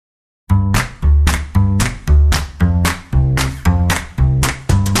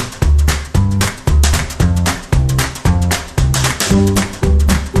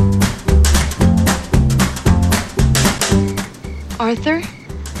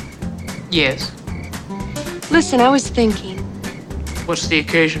Yes. Listen, I was thinking. What's the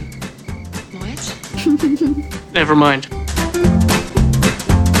occasion? What? Never mind.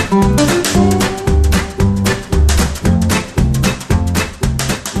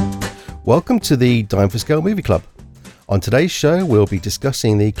 Welcome to the Dime for Scale Movie Club. On today's show, we'll be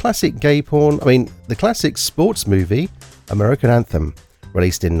discussing the classic the classic sports movie, American Anthem,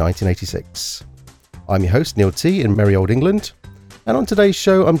 released in 1986. I'm your host, Neil T. in merry old England, and on today's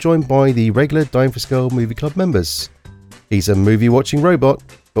show, I'm joined by the regular Dime for Scale Movie Club members. He's a movie-watching robot,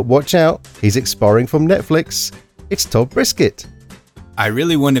 but watch out, he's expiring from Netflix. It's Todd Brisket. I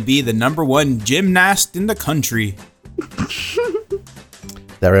really want to be the number one gymnast in the country.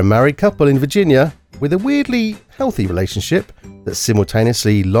 They're a married couple in Virginia with a weirdly healthy relationship that's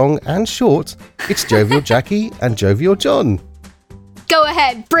simultaneously long and short. It's Jovial Jackie and Jovial John. Go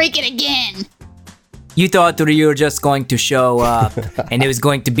ahead, break it again. You thought you were just going to show up and it was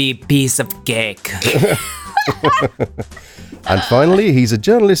going to be a piece of cake. And finally, he's a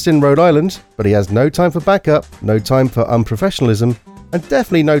journalist in Rhode Island, but he has no time for backup, no time for unprofessionalism, and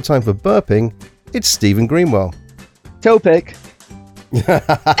definitely no time for burping. It's Stephen Greenwell. Toe pick. I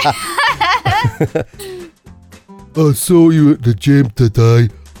saw you at the gym today.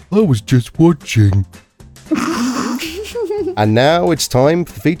 I was just watching. And now it's time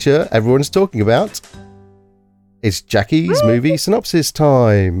for the feature everyone's talking about. It's Jackie's movie synopsis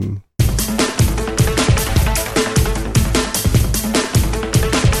time.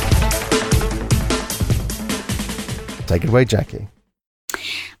 Take it away, Jackie.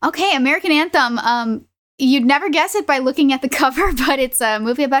 Okay, American Anthem. You'd never guess it by looking at the cover, but it's a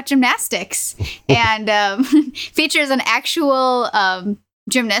movie about gymnastics and features an actual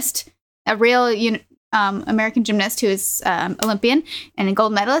gymnast, a real American gymnast who is Olympian and a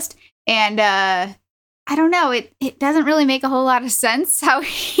gold medalist. And I don't know, it doesn't really make a whole lot of sense how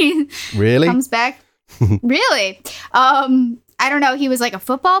he really comes back. Really? I don't know. He was like a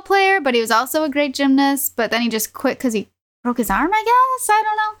football player, but he was also a great gymnast. But then he just quit because he broke his arm, I guess. I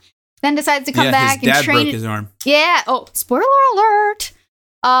don't know. Then decides to come back his dad and train. broke his arm. Yeah. Oh, spoiler alert.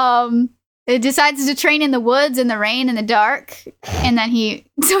 It decides to train in the woods, in the rain, in the dark, and then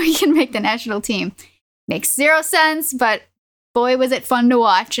so he can make the national team. Makes zero sense, but boy, was it fun to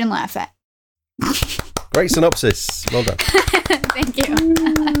watch and laugh at. Great synopsis. Well done. Thank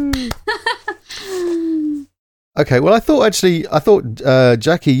you. Okay, well, I thought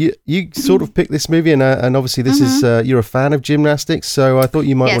Jackie, you sort of picked this movie, and obviously this is you're a fan of gymnastics, so I thought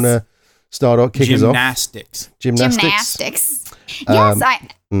you might want to start off, kick us off. Gymnastics. Yes, I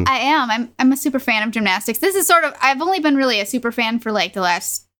am. I'm a super fan of gymnastics. This is I've only been really a super fan for like the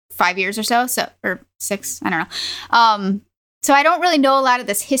last 5 years or so, or 6, I don't know. So I don't really know a lot of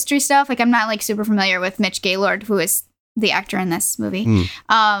this history stuff. Like, I'm not like super familiar with Mitch Gaylord, who is the actor in this movie.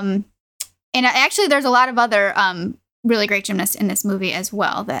 And actually, there's a lot of other really great gymnasts in this movie as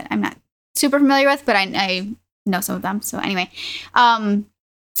well that I'm not super familiar with, but I know some of them. So anyway,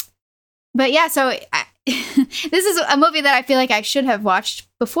 but yeah, so this is a movie that I feel like I should have watched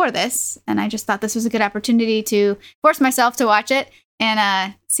before this, and I just thought this was a good opportunity to force myself to watch it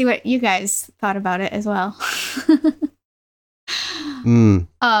and see what you guys thought about it as well.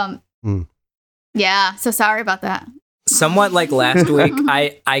 Yeah, so sorry about that. Somewhat like last week,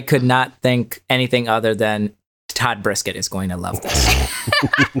 I could not think anything other than Todd Brisket is going to love this.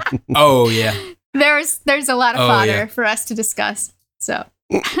 Oh yeah, there's a lot of fodder for us to discuss. So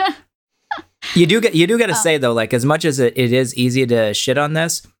you do get to say though, like, as much as it is easy to shit on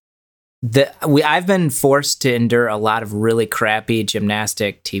this, I've been forced to endure a lot of really crappy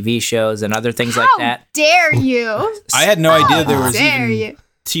gymnastic TV shows and other things like that. How dare you? I had no idea there was even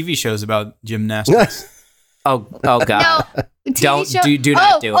TV shows about gymnastics. Oh God! No, do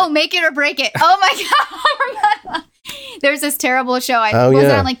not do it. Oh, Make It or Break It. Oh my God! There's this terrible show. It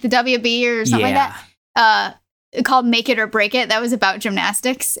on like the WB or something like that. Called Make It or Break It. That was about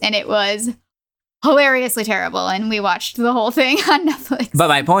gymnastics, and it was hilariously terrible. And we watched the whole thing on Netflix. But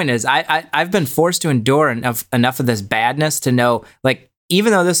my point is, I've been forced to endure enough of this badness to know, like,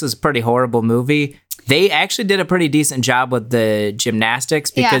 even though this is a pretty horrible movie, they actually did a pretty decent job with the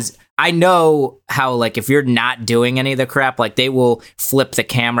gymnastics, because I know how, like, if you're not doing any of the crap, like, they will flip the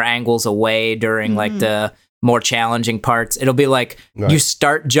camera angles away during like the more challenging parts. It'll be like you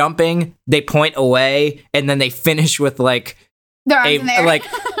start jumping, they point away, and then they finish with like their arms in there.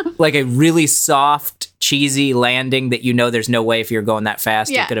 like a really soft, cheesy landing that there's no way if you're going that fast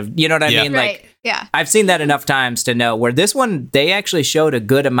you could have, you know what I mean? Right. Like, yeah. I've seen that enough times to know where this one, they actually showed a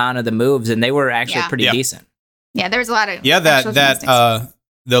good amount of the moves, and they were actually pretty decent. Yeah, there's a lot of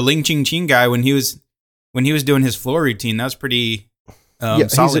the Ling Ching Ching guy, when he was doing his floor routine, that was pretty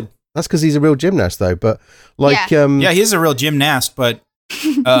solid. That's because he's a real gymnast, though. But yeah, he's a real gymnast. But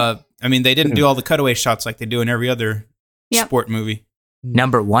I mean, they didn't do all the cutaway shots like they do in every other sport movie.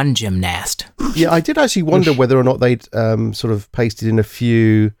 Number one gymnast. Yeah, I did actually wonder whether or not they'd sort of pasted in a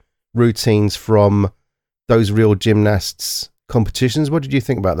few routines from those real gymnasts' competitions. What did you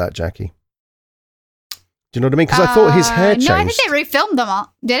think about that, Jackie? Do you know what I mean? Because I thought his hair changed. No, I think they refilmed them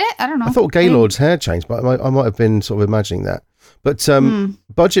all. Did it? I don't know. I thought Gaylord's hair changed, but I might have been sort of imagining that. But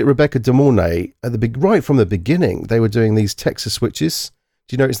Budget Rebecca De Mornay, right from the beginning, they were doing these Texas switches.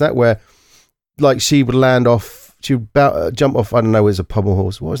 Do you notice that? Where, like, she would land off, she would jump off, I don't know, it was a pommel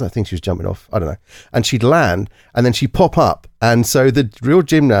horse. What was that thing she was jumping off? I don't know. And she'd land, and then she'd pop up. And so the real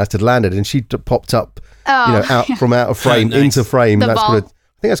gymnast had landed, and she popped up, out of frame into frame. The vault.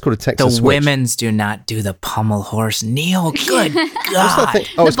 I think that's called a Texas switch. Women's do not do the pommel horse. Neil, good God. What's that thing?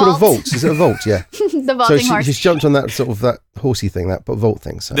 Oh, it's called a vault. Is it a vault? Yeah. The vaulting horse. She's jumped on that sort of that horsey thing, that vault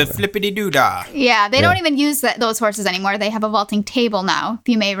thing. So, the flippity-doo-dah. Yeah, they don't even use those horses anymore. They have a vaulting table now, if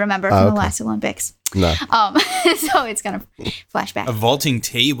you may remember from the last Olympics. No. So it's going to flash back. A vaulting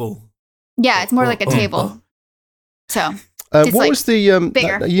table. Yeah, it's more like a table. So... what was the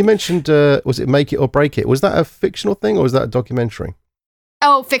bigger. You mentioned? Was it Make It or Break It? Was that a fictional thing or was that a documentary?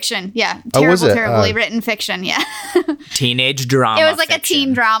 Oh, fiction. Yeah, terribly written fiction. Yeah, teenage drama. It was like a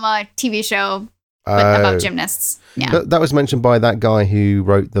teen drama TV show about gymnasts. Yeah, that was mentioned by that guy who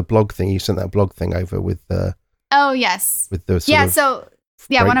wrote the blog thing. You sent that blog thing over with. Oh yes. With the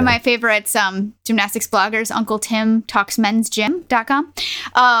one of my favorites gymnastics bloggers, Uncle Tim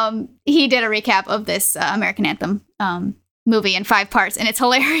talksmensgym.com. He did a recap of this American Anthem movie in 5 parts, and it's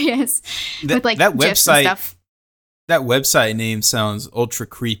hilarious with like that GIFs website and stuff. That website name sounds ultra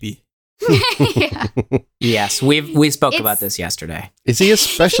creepy. Yeah. Yes, we spoke about this yesterday. Is he a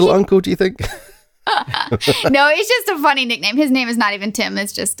special uncle, do you think? No, it's just a funny nickname. His name is not even Tim.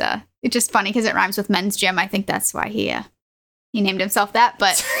 It's just funny because it rhymes with men's gym. I think that's why he named himself that.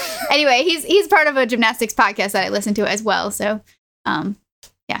 But anyway, he's part of a gymnastics podcast that I listen to as well. So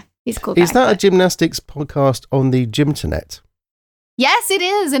yeah, he's a cool guy. Is that a gymnastics podcast on the Gymternet? Yes, it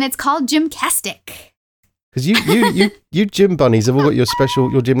is, and it's called Gymcastic. Because you gym bunnies have all got your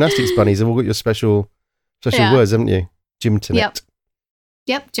gymnastics bunnies have all got your special words, haven't you? Gymternet.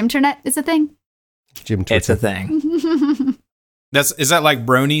 Yep. Gymternet is a thing. Gymternet. It's a thing. Is that like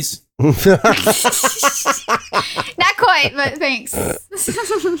bronies? Not quite, but thanks.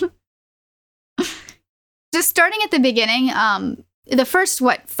 Just starting at the beginning, the first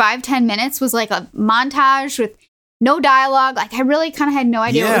 5-10 minutes was like a montage with no dialogue. Like I really kind of had no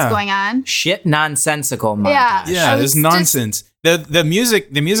idea what was going on. Shit nonsensical montage. Yeah, it was nonsense. The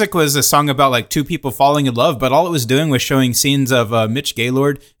music was a song about like 2 people falling in love, but all it was doing was showing scenes of Mitch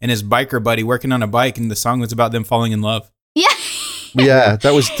Gaylord and his biker buddy working on a bike, and the song was about them falling in love. Yeah. Yeah,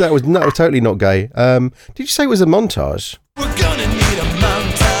 that was totally not gay. Did you say it was a montage? We're gonna need a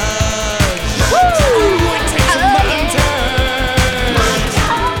montage.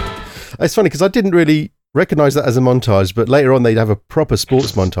 It's funny because I didn't really recognize that as a montage, but later on they'd have a proper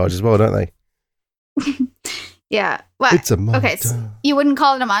sports montage as well, don't they? Yeah. Well, it's a montage. Okay, so you wouldn't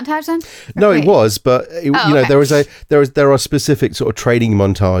call it a montage then? No, it was, but there are specific sort of training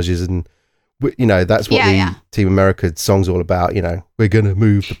montages, and that's what the Team America song's all about. We're gonna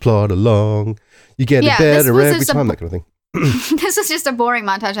move the plot along. You get it better every time, that kind of thing. This was just a boring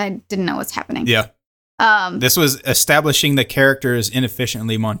montage. I didn't know what's happening. Yeah. This was establishing the characters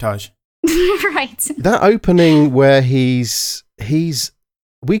inefficiently montage. Right. That opening where he's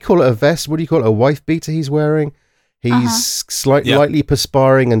we call it a vest. What do you call it? A wife beater he's wearing. He's lightly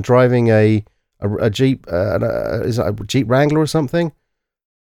perspiring and driving a Jeep. Is that a Jeep Wrangler or something?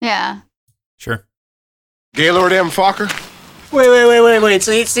 Yeah. Sure. Gaylord M. Fokker? Wait.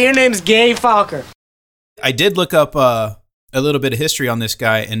 So your name's Gay Fokker. I did look up a little bit of history on this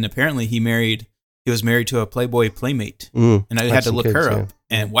guy, and apparently he was married to a Playboy playmate. And I had to look her up,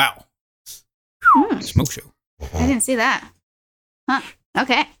 and wow. Smoke show. I didn't see that. Huh.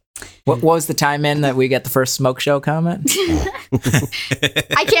 Okay. What was the time in that we get the first smoke show comment?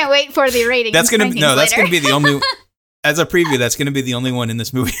 I can't wait for the ratings. That's gonna be the only. As a preview, that's gonna be the only one in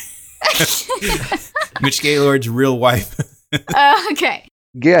this movie. Mitch Gaylord's real wife. Okay.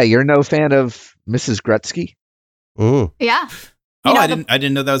 Yeah, you're no fan of Mrs. Gretzky? Yeah. I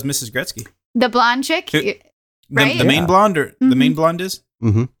didn't know that was Mrs. Gretzky. The blonde chick, right? The main blonde, or the main blonde is?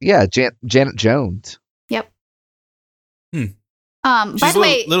 Mm-hmm. Yeah, Janet Jones. Yep. She's by the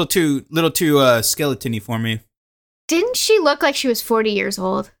way, little too skeleton-y for me. Didn't she look like she was 40 years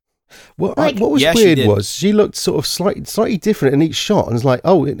old? Well, what was weird was she looked sort of slightly different in each shot, and it's like,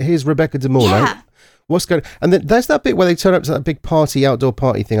 oh, here's Rebecca De Mornay. Yeah. what's going on? And then there's that bit where they turn up to that big party, outdoor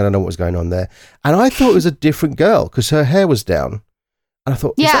party thing. I don't know what was going on there. And I thought it was a different girl because her hair was down. And I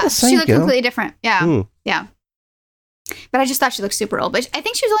thought, is that the same she looked girl? completely different. Yeah. Yeah. But I just thought she looked super old. But I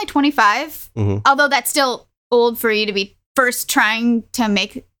think she was only 25. Although that's still old for you to be first trying to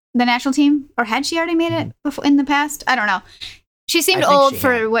make the national team. Or had she already made it before, in the past? I don't know. She seemed old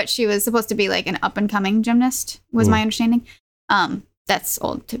for what she was supposed to be, like an up-and-coming gymnast, was my understanding. That's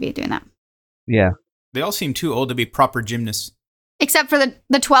old to be doing that. Yeah. They all seem too old to be proper gymnasts. Except for the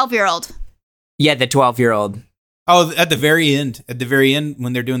 12-year-old. Yeah, the 12-year-old. Oh, at the very end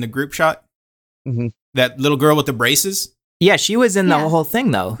when they're doing the group shot, that little girl with the braces. Yeah, she was in the whole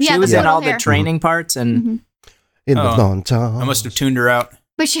thing though. Yeah, she was in all hair. the training parts and in the montage. I must have tuned her out.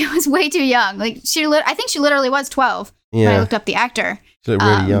 But she was way too young. Like I think she literally was 12 when I looked up the actor. She looked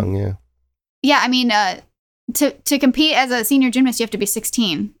really young. Yeah. Yeah, I mean, to compete as a senior gymnast, you have to be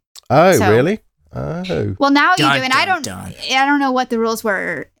 16. Oh, really? Oh. Well, now you do, and I don't know what the rules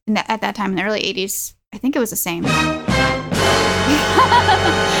were at that time in the early 80s. I think it was the same.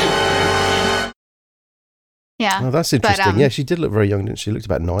 Yeah. Oh, that's interesting. Yeah, she did look very young, didn't she? She looked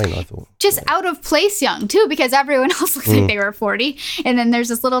about 9, I thought. Just out of place young, too, because everyone else looks like they were 40. And then there's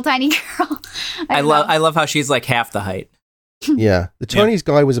this little tiny girl. I love how she's like half the height. Yeah. The Chinese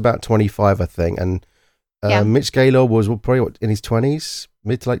guy was about 25, I think. And Mitch Gaylord was probably in his 20s,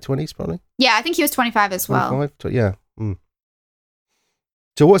 mid to late 20s, probably. Yeah, I think he was 25 as well. 25? Yeah.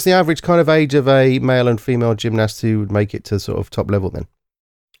 So what's the average kind of age of a male and female gymnast who would make it to sort of top level then?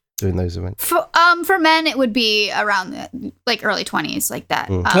 Doing those events? For men, it would be around like early 20s, like that.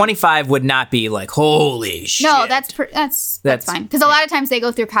 25 would not be like, holy shit. No, that's fine. Because a lot of times they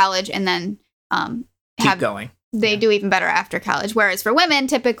go through college and then keep going. They do even better after college. Whereas for women,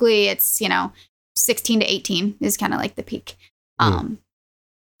 typically it's, 16 to 18 is kind of like the peak. And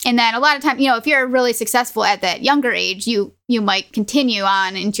then a lot of time, if you're really successful at that younger age, you might continue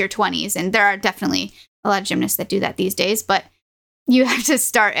on into your 20s. And there are definitely a lot of gymnasts that do that these days. But you have to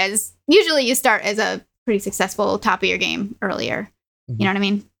start usually you start as a pretty successful top of your game earlier. You know what I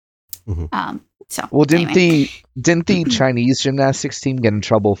mean? Didn't the Chinese gymnastics team get in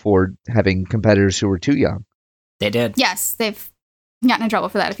trouble for having competitors who were too young? They did. Yes, they've gotten in trouble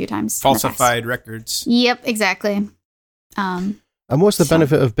for that a few times. Falsified records. Yep, exactly. And what's the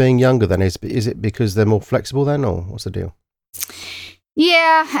benefit of being younger then? Is it because they're more flexible then, or what's the deal?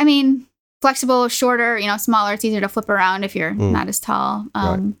 Yeah, I mean, flexible, shorter, smaller. It's easier to flip around if you're not as tall.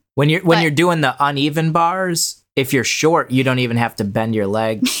 Right. When you're doing the uneven bars, if you're short, you don't even have to bend your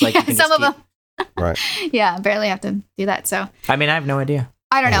legs. Like some of them. Right. Yeah, barely have to do that. So I mean, I have no idea.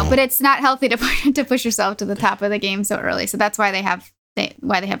 I don't know, but it's not healthy to push yourself to the top of the game so early. So that's why they have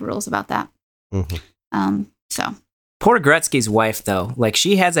rules about that. So. Poor Gretzky's wife, though. Like,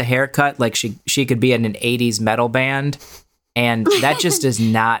 she has a haircut like she could be in an 80s metal band, and that just is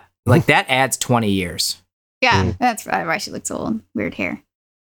not... Like, that adds 20 years. Yeah, that's why she looks old. Weird hair.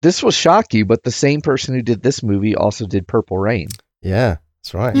 This will shock you, but the same person who did this movie also did Purple Rain. Yeah,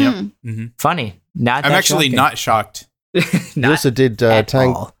 that's right. Yep. Mm-hmm. Funny. I'm actually not shocked. He also did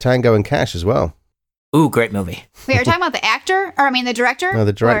Tango and Cash as well. Ooh, great movie. Wait, are you talking about the actor? Or, I mean, the director? No,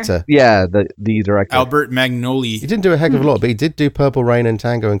 the director. Or? Yeah, the director. Albert Magnoli. He didn't do a heck of a lot, but he did do Purple Rain and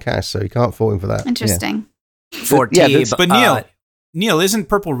Tango and Cash, so you can't fault him for that. Interesting. Yeah. But Neil, isn't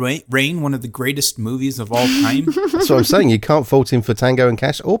Purple Rain one of the greatest movies of all time? That's what I'm saying. You can't fault him for Tango and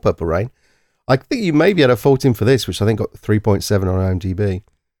Cash or Purple Rain. I think you may be able to fault him for this, which I think got 3.7 on IMDb.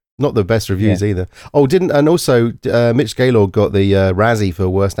 Not the best reviews either. Oh, and also Mitch Gaylord got the Razzie for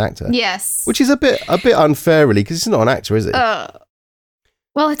Worst Actor. Yes. Which is a bit unfair, really, because he's not an actor, is it?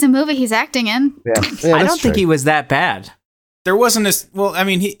 Well, it's a movie he's acting in. Yeah, I don't think he was that bad. There wasn't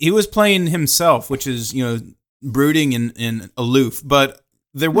he was playing himself, which is, brooding and aloof, but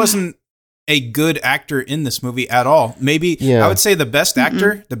there wasn't a good actor in this movie at all. Maybe I would say the best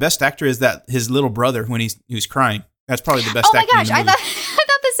actor is that his little brother when he was crying. That's probably the best actor. Oh my gosh, I thought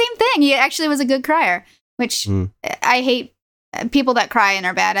the same thing. He actually was a good crier, which I hate people that cry and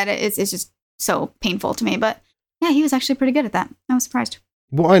are bad at it. It's just so painful to me. But yeah, he was actually pretty good at that. I was surprised.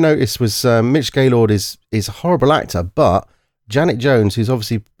 What I noticed was Mitch Gaylord is a horrible actor, but Janet Jones, who's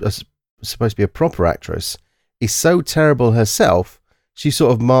obviously supposed to be a proper actress, is so terrible herself, she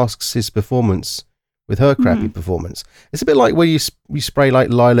sort of masks his performance with her crappy performance. It's a bit like when you spray like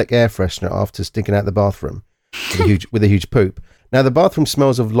lilac air freshener after stinking out the bathroom with a huge poop. Now, the bathroom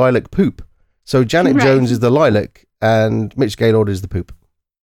smells of lilac poop. So Janet Jones is the lilac and Mitch Gaylord is the poop.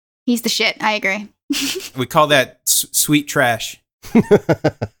 He's the shit. I agree. We call that sweet trash.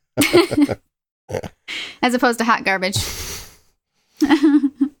 As opposed to hot garbage.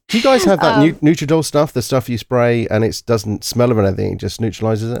 Do you guys have that Nutridol stuff, the stuff you spray and it doesn't smell of anything, it just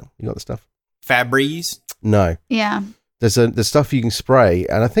neutralizes it? You got the stuff? Febreze? No. Yeah. There's the stuff you can spray,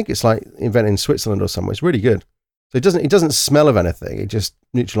 and I think it's like invented in Switzerland or somewhere. It's really good. So it doesn't smell of anything. It just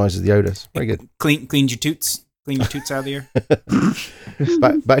neutralizes the odors. Very good. Cleans your toots. Clean your toots out of the air.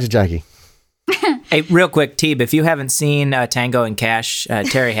 back to Jackie. Hey, real quick, Teeb, if you haven't seen Tango and Cash,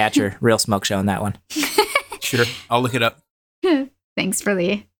 Terry Hatcher, real smoke show on that one. Sure, I'll look it up. Thanks for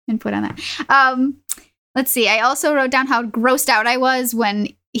the input on that. Let's see. I also wrote down how grossed out I was when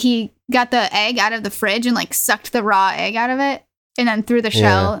he got the egg out of the fridge and like sucked the raw egg out of it and then threw the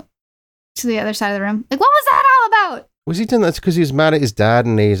shell to the other side of the room. Like, what was that all about? Was he doing that because he was mad at his dad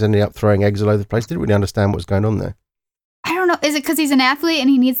and he's ended up throwing eggs all over the place? Didn't really understand what was going on there. I don't know. Is it because he's an athlete and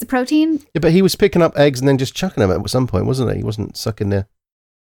he needs the protein? Yeah, but he was picking up eggs and then just chucking them at some point, wasn't he? He wasn't sucking the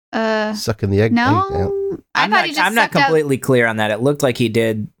egg. No, I'm not completely clear on that. It looked like he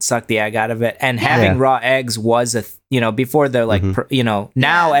did suck the egg out of it, and having raw eggs was before they're like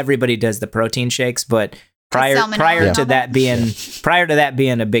now everybody does the protein shakes, but prior to that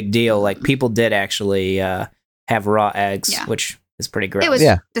being a big deal, like people did actually have raw eggs, which is pretty gross. It was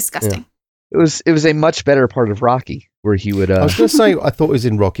disgusting. Yeah. It was a much better part of Rocky where he would. I was going to say I thought it was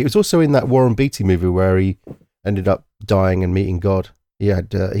in Rocky. It was also in that Warren Beatty movie where he ended up dying and meeting God.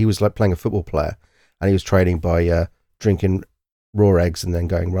 He was like playing a football player, and he was training by drinking raw eggs and then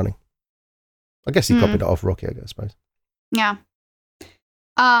going running. I guess he copied it off Rocky, I suppose. Yeah.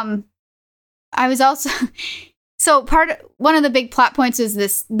 I was also one of the big plot points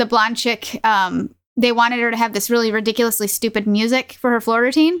is the blonde chick. They wanted her to have this really ridiculously stupid music for her floor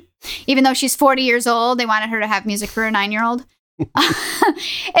routine, even though she's 40 years old. They wanted her to have music for a 9-year-old, and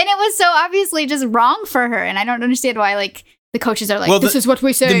it was so obviously just wrong for her. And I don't understand why the coaches are like, this is what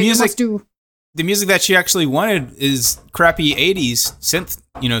we say you must do. The music that she actually wanted is crappy 80s synth,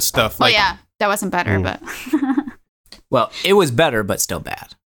 stuff. Well, yeah, that wasn't better, but... Well, it was better, but still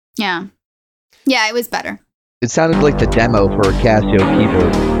bad. Yeah. Yeah, it was better. It sounded like the demo for a Casio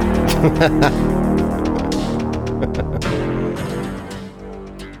keyboard.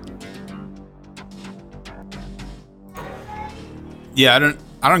 Yeah,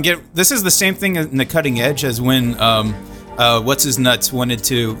 I don't get... This is the same thing in The Cutting Edge as when... What's His Nuts wanted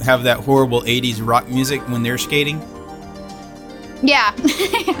to have that horrible 80s rock music when they're skating. Yeah.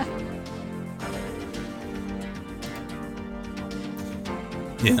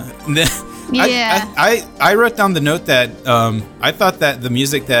 Yeah. I wrote down the note that I thought that the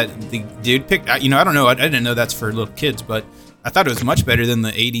music that the dude picked, I don't know, I didn't know that's for little kids, but I thought it was much better than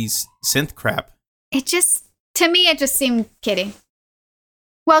the 80s synth crap. To me, it just seemed kiddie.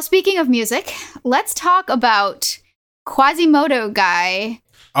 Well, speaking of music, let's talk about Quasimodo guy.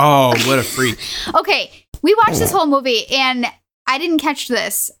 Oh, what a freak. Okay, we watched this whole movie and I didn't catch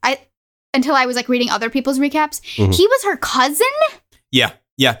this until I was reading other people's recaps. Mm-hmm. He was her cousin? Yeah.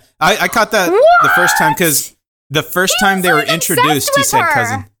 I caught that the first time because the first time they were introduced, he said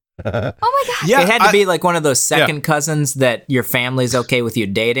cousin. Oh my God. Yeah, it had to be one of those second cousins that your family's okay with you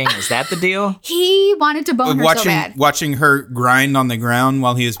dating. Is that the deal? He wanted to bone her so bad. Watching her grind on the ground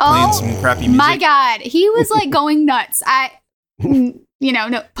while he was playing some crappy music. My God. He was going nuts.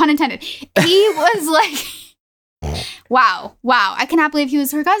 No pun intended. He was wow. I cannot believe he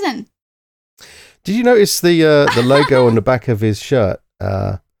was her cousin. Did you notice the logo on the back of his shirt?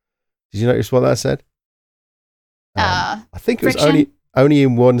 Did you notice what that said? I think it was only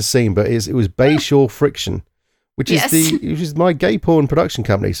in one scene, but it was Bayshore Friction, which is my gay porn production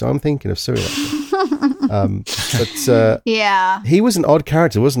company. So I'm thinking of suing that. Yeah, he was an odd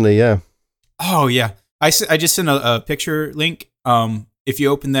character, wasn't he? Yeah. Oh yeah, I just sent a picture link. If you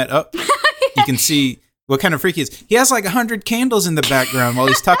open that up, you can see what kind of freak he is. He has 100 candles in the background while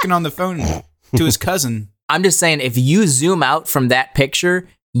he's talking on the phone to his cousin. I'm just saying, if you zoom out from that picture,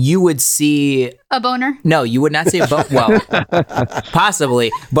 you would see a boner. No, you would not see a boner. Well,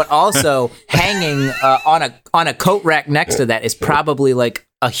 possibly, but also hanging on a coat rack next to that is probably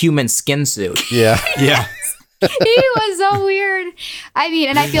a human skin suit. Yeah. He was so weird. I mean,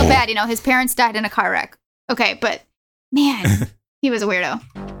 and I feel bad. His parents died in a car wreck. Okay, but man, he was a weirdo.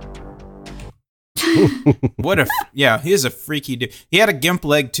 He is a freaky dude. He had a gimp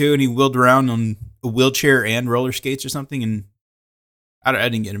leg too, and he wheeled around on a wheelchair and roller skates or something, and I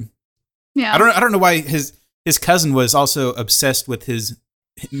didn't get him. Yeah, I don't know why his cousin was also obsessed with his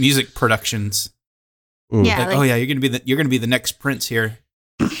music productions. Yeah, you're gonna be the next Prince here.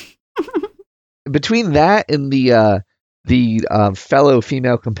 Between that and the fellow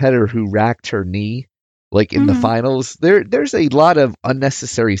female competitor who racked her knee, in the finals, there's a lot of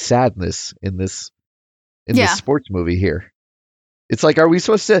unnecessary sadness in this sports movie here. It's like, are we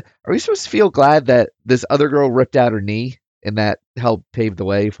supposed to feel glad that this other girl ripped out her knee and that helped pave the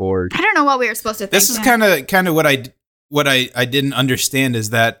way for? I don't know what we were supposed to think. This is kind of what I didn't understand is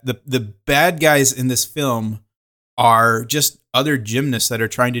that the bad guys in this film are just other gymnasts that are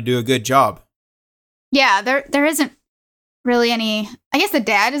trying to do a good job. Yeah, there isn't really any. I guess the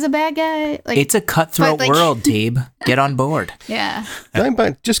dad is a bad guy. Like, it's a cutthroat world, Deeb. Get on board. Yeah. Going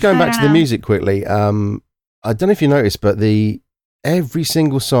back to the music quickly. I don't know if you noticed, but every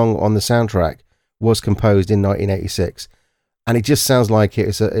single song on the soundtrack was composed in 1986, and it just sounds like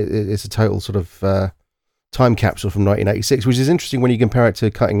it's a total sort of time capsule from 1986, which is interesting when you compare it to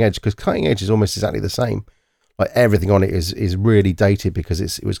Cutting Edge, because Cutting Edge is almost exactly the same. Like everything on it is really dated because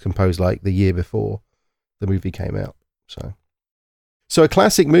it was composed like the year before the movie came out. So a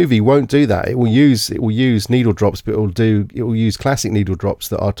classic movie won't do that. It will use needle drops, but it will use classic needle drops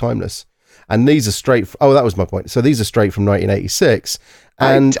that are timeless. And these are straight. That was my point. So these are straight from 1986.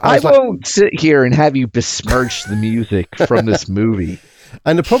 And I won't sit here and have you besmirch the music from this movie.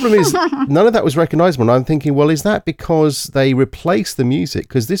 And the problem is, none of that was recognizable. And I'm thinking, well, is that because they replaced the music?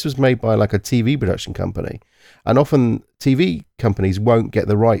 Because this was made by like a TV production company. And often TV companies won't get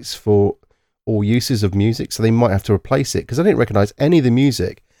the rights for all uses of music, so they might have to replace it, because I didn't recognize any of the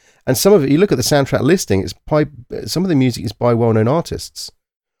music. And some of it, you look at the soundtrack listing, some of the music is by well-known artists.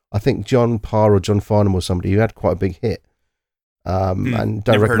 I think John Parr or John Farnham or somebody who had quite a big hit, and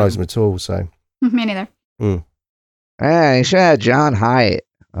don't recognize them at all. So me neither. Hey, you should have John Hyatt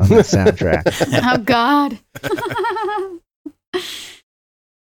on the soundtrack. Oh God.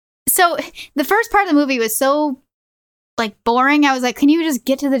 So the first part of the movie was so like boring. I was like, can you just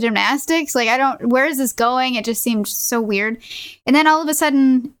get to the gymnastics? Like, where is this going? It just seemed so weird. And then all of a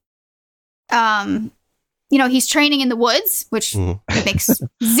sudden, he's training in the woods, which makes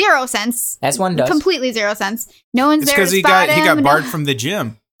zero sense. As one does. Completely zero sense. No one's there to because he got barred from the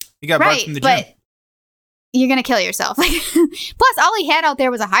gym. He got barred from the gym. But you're going to kill yourself. Plus, all he had out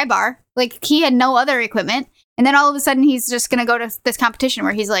there was a high bar. Like, he had no other equipment. And then all of a sudden, he's just going to go to this competition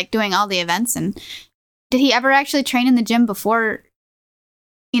where he's like doing all the events. And did he ever actually train in the gym before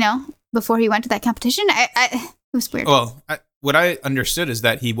he went to that competition? It was weird. Well, what I understood is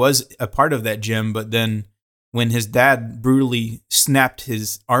that he was a part of that gym, but then when his dad brutally snapped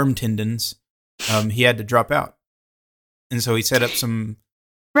his arm tendons, he had to drop out. And so he set up a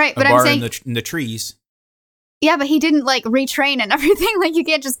bar in the trees. Yeah, but he didn't like retrain and everything. Like, you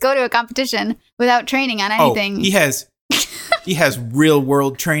can't just go to a competition without training on anything. He has real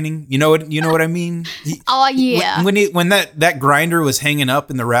world training. You know what I mean? When that grinder was hanging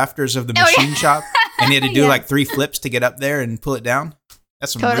up in the rafters of the machine shop, and he had to do like 3 flips to get up there and pull it down.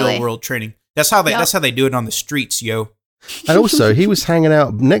 That's some real world training. That's how they do it on the streets, yo. And also, he was hanging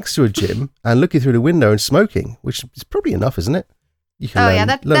out next to a gym and looking through the window and smoking, which is probably enough, isn't it? You can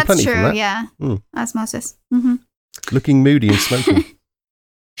that's true. That. Yeah, osmosis. Mm-hmm. Looking moody and smoking.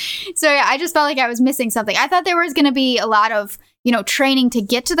 So yeah, I just felt like I was missing something. I thought there was going to be a lot of training to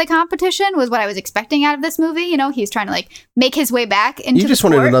get to the competition was what I was expecting out of this movie. He's trying to like make his way back into. You just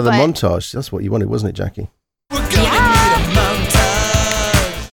wanted another montage. That's what you wanted, wasn't it, Jackie? Yeah.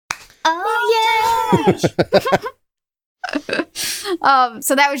 Oh yeah.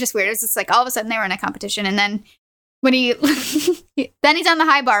 So that was just weird. It's just like all of a sudden they were in a competition, and then when then he's on the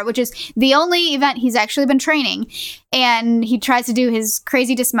high bar, which is the only event he's actually been training, and he tries to do his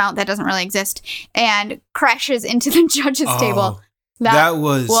crazy dismount that doesn't really exist and crashes into the judges table. That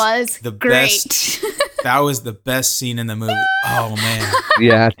was the great. Best. That was the best scene in the movie. Oh man.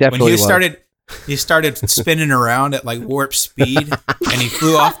 Yeah, definitely. When he started spinning around at like warp speed, and he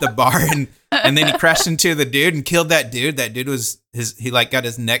flew off the bar, and then he crashed into the dude and killed that dude. That dude he like got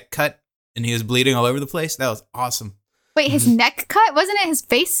his neck cut. And he was bleeding all over the place. That was awesome. Wait, his neck cut? Wasn't it his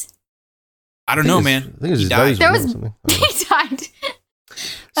face? I don't know, man. I think it was his nose. He died.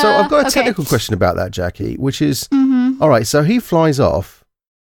 So I've got a technical question about that, Jackie, which is, all right, so he flies off,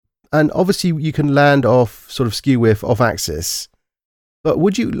 and obviously you can land off sort of skew width off axis, but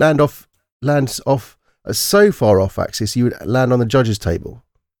would you land off so far off axis you would land on the judges' table?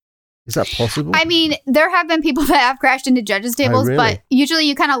 Is that possible? I mean, there have been people that have crashed into judges' tables, but usually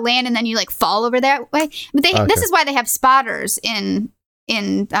you kind of land and then you like fall over that way. But this is why they have spotters in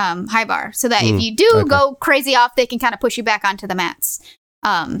high bar, so that if you do go crazy off, they can kind of push you back onto the mats.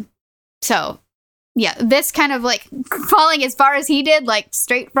 So yeah, this kind of like falling as far as he did, like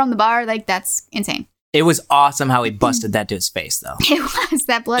straight from the bar, like that's insane. It was awesome how he busted that dude's face, though. It was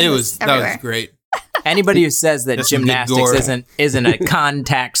that blood. Was everywhere. That was great. Anybody who says that gymnastics isn't a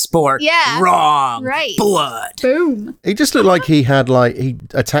contact sport, wrong. Right. Blood. Boom. He just looked like he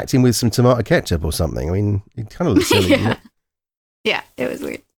attacked him with some tomato ketchup or something. I mean, he kind of looked silly. Didn't it? Yeah, it was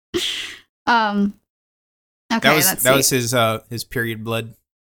weird. Okay, that was his period blood.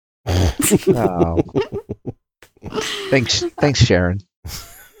 Oh. Thanks, Sharon.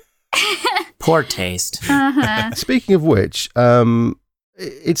 Poor taste. Uh-huh. Speaking of which,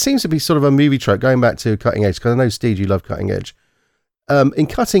 it seems to be sort of a movie trope going back to Cutting Edge, because I know, Steve, you love Cutting Edge. In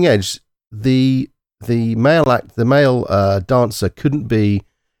Cutting Edge, the male dancer couldn't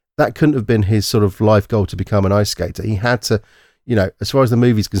have been his sort of life goal to become an ice skater. He had to, as far as the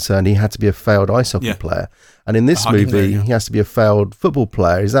movie's concerned, he had to be a failed ice hockey player. And in this movie, he has to be a failed football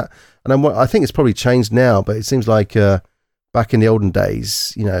player. Is that? And I think it's probably changed now, but it seems like back in the olden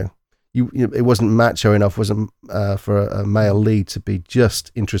days, it wasn't macho enough, wasn't for a male lead to be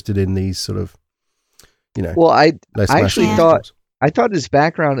just interested in these sort of, Well, I actually thought his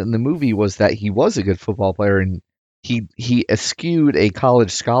background in the movie was that he was a good football player, and he eschewed a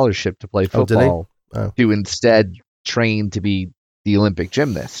college scholarship to play football to instead train to be the Olympic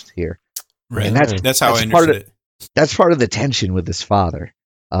gymnast here. Right. And that's how I understood it. That's part of the tension with his father.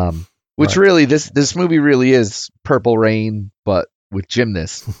 Which really, this movie really is Purple Rain, but with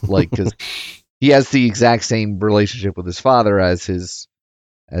gymnasts, because he has the exact same relationship with his father as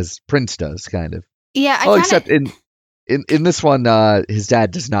Prince does, kind of. Yeah. Except in this one, his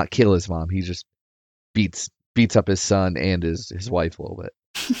dad does not kill his mom. He just beats up his son and his wife a little bit.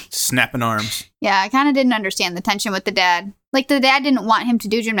 Snapping arms. Yeah, I kind of didn't understand the tension with the dad. Like, the dad didn't want him to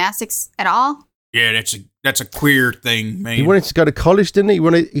do gymnastics at all. Yeah, that's a queer thing, man. He wanted to go to college, didn't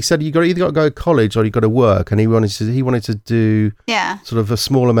he? He said you either got to go to college or you got to work, and he wanted to do sort of a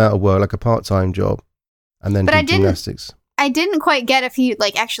small amount of work, like a part-time job, and then do gymnastics. I didn't quite get if he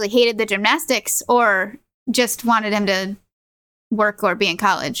actually hated the gymnastics or just wanted him to work or be in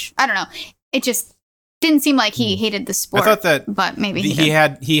college. I don't know. It just didn't seem like he hated the sport. I thought that, but maybe he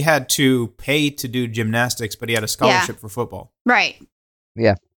had to pay to do gymnastics, but he had a scholarship for football. Right.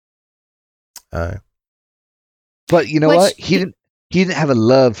 Yeah. But you know what? He didn't have a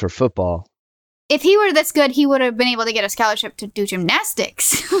love for football. If he were this good, he would have been able to get a scholarship to do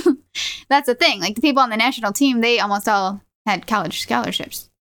gymnastics. That's the thing. Like, the people on the national team, they almost all had college scholarships.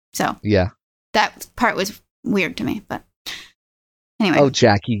 So yeah, that part was weird to me. But anyway. Oh,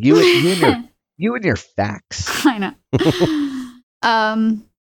 Jackie, you and your facts. I know.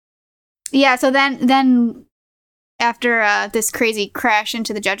 Yeah. So then. After this crazy crash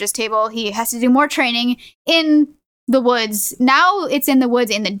into the judges' table, he has to do more training in the woods. Now it's in the woods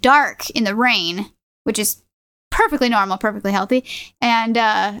in the dark, in the rain, which is perfectly normal, perfectly healthy. And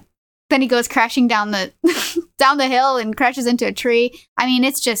then he goes crashing down the down the hill and crashes into a tree. I mean,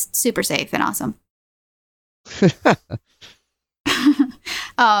 it's just super safe and awesome.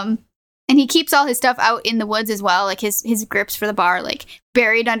 And he keeps all his stuff out in the woods as well, like his grips for the bar, like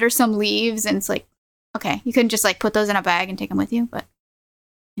buried under some leaves, and it's like, okay, you couldn't just put those in a bag and take them with you, but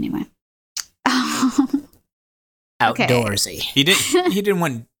anyway. Outdoorsy. He didn't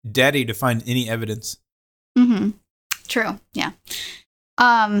want Daddy to find any evidence. Mm-hmm. True. Yeah.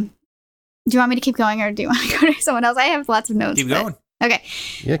 Do you want me to keep going, or do you want to go to someone else? I have lots of notes. Keep going. Okay.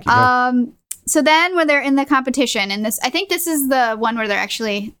 Yeah. Keep going. So then, when they're in the competition, and I think this is the one where they're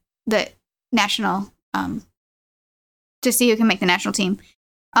actually the national, to see who can make the national team.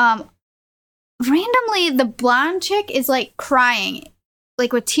 Randomly, the blonde chick is crying,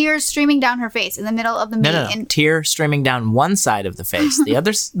 with tears streaming down her face in the middle of the meet. No. Tear streaming down one side of the face. The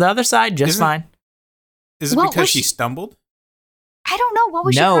other side, just fine. Is it because she stumbled? I don't know. What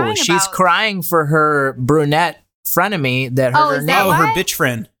was she crying about? No, she's crying for her brunette frenemy that hurt her knee. Her bitch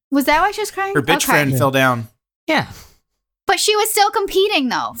friend. Was that why she was crying? Her bitch friend fell down. Yeah. But she was still competing,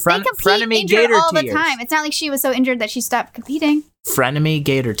 though. They compete injured all the time. It's not like she was so injured that she stopped competing. Frenemy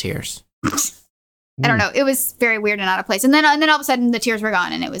gator tears. I don't know. It was very weird and out of place. And then all of a sudden the tears were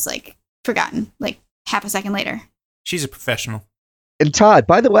gone and it was forgotten, half a second later. She's a professional. And Todd,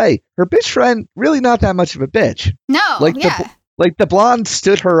 by the way, her bitch friend, really not that much of a bitch. No, the blonde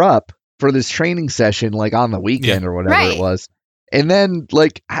stood her up for this training session, on the weekend or whatever it was. And then,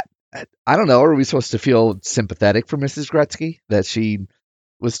 I don't know, are we supposed to feel sympathetic for Mrs. Gretzky that she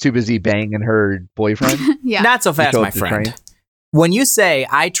was too busy banging her boyfriend? Yeah. Not so fast, my friend. Train? When you say,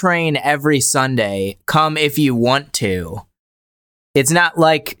 I train every Sunday, come if you want to, it's not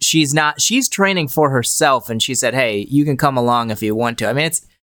like she's training for herself and she said, hey, you can come along if you want to. I mean,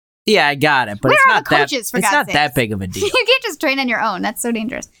 I got it, but it's not that big of a deal. You can't just train on your own. That's so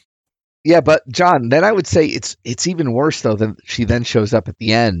dangerous. Yeah, but John, then I would say it's even worse, though, that she then shows up at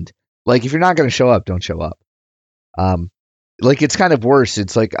the end. If you're not going to show up, don't show up. It's kind of worse.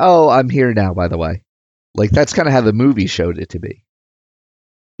 It's oh, I'm here now, by the way. That's kind of how the movie showed it to be.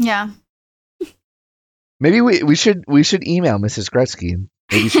 Yeah. Maybe we should email Mrs. Gretzky and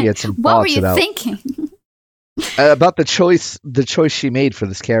maybe she had some what thoughts were you thinking? about the choice she made for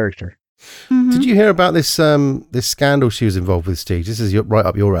this character. Mm-hmm. Did you hear about this this scandal she was involved with, Steve? This is right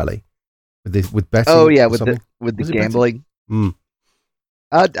up your alley. With betting. Oh yeah, with the gambling.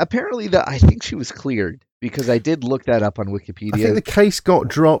 Apparently, I think she was cleared because I did look that up on Wikipedia. I think the case got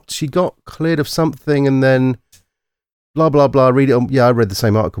dropped. She got cleared of something, and then blah blah blah. Read it. Yeah, I read the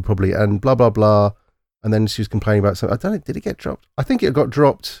same article probably, and blah blah blah. And then she was complaining about something. I don't know. Did it get dropped? I think it got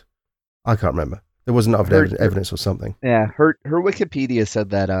dropped. I can't remember. There wasn't enough evidence or something. Yeah, her Wikipedia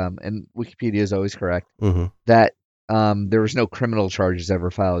said that, and Wikipedia is always correct, that there was no criminal charges ever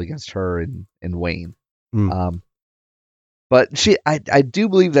filed against her and Wayne. But I do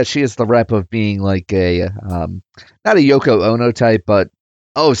believe that she is the rep of being like a not a Yoko Ono type, but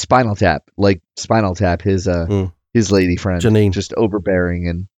Spinal Tap, like Spinal Tap, his lady friend, Janine, just overbearing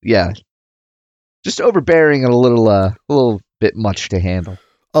and just overbearing and a little bit much to handle.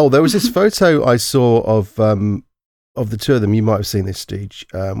 Oh, there was this photo I saw of the two of them. You might have seen this, Steve,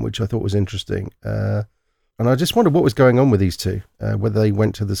 which I thought was interesting. And I just wondered what was going on with these two, whether they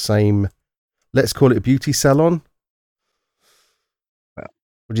went to the same, let's call it a beauty salon.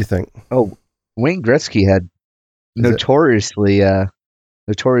 What do you think? Oh, Wayne Gretzky had notoriously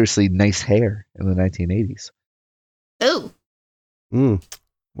nice hair in the 1980s. Oh.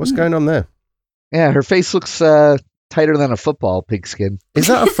 What's going on there? Yeah, her face looks tighter than a football pigskin. Is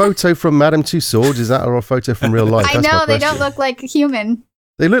that a photo from Madame Tussauds? Is that a photo from real life? I know, they don't look like human.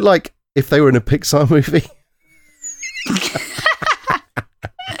 They look like if they were in a Pixar movie.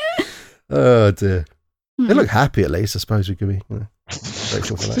 Oh, dear. They look happy, at least. I suppose we could be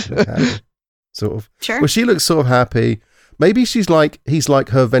grateful for that. Sort of. Sure. Well, she looks sort of happy. Maybe he's like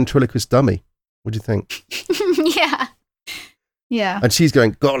her ventriloquist dummy. What do you think? Yeah. Yeah. And she's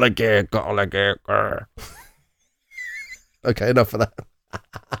going, gotta get. Okay, enough of that.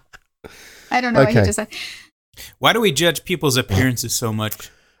 I don't know what you just said. Why do we judge people's appearances so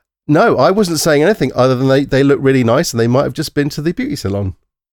much? No, I wasn't saying anything other than they look really nice and they might have just been to the beauty salon.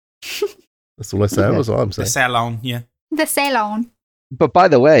 That's all I say. That's all I'm saying. The salon, yeah. The salon. But by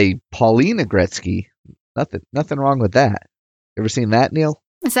the way, Paulina Gretzky, nothing wrong with that. Ever seen that, Neil?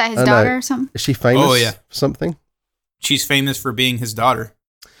 Is that his daughter or something? Is she famous? Oh, yeah. For something? She's famous for being his daughter.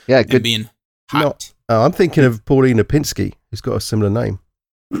 Yeah, good. And being hot. No, I'm thinking of Paulina Pinsky, who's got a similar name.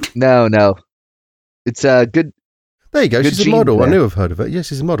 No. It's a good. There you go. She's a model. There. I knew I've heard of her. Yeah,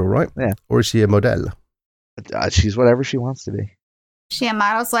 she's a model, right? Yeah. Or is she a model? She's whatever she wants to be. She a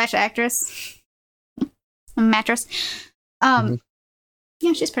model / actress? A mattress? Yeah,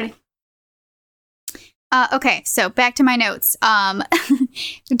 she's pretty. Okay, so back to my notes.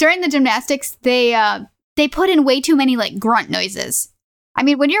 During the gymnastics, they put in way too many like grunt noises. I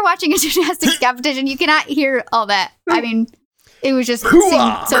mean, when you're watching a gymnastics competition, you cannot hear all that. I mean, it was just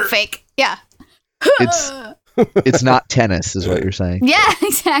seemed so fake. Yeah. It's not tennis, is what you're saying. Yeah,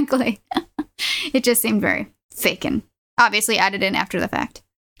 exactly. It just seemed very fake and obviously added in after the fact.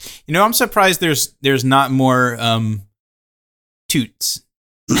 You know, I'm surprised there's not more toots.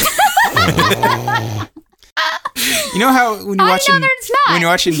 You know how when you're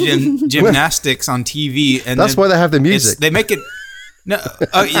watching gymnastics on TV, and that's why they have the music. They make it. No,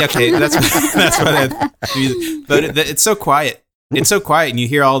 oh yeah, okay, that's why they have music. But it's so quiet. It's so quiet, and you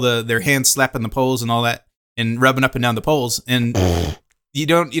hear all their hands slapping the poles and all that, and rubbing up and down the poles, and you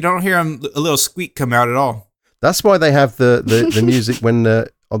don't hear a little squeak come out at all. That's why they have the music when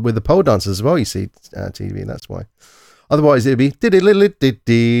with the pole dancers as well. You see TV. That's why. Otherwise, it'd be.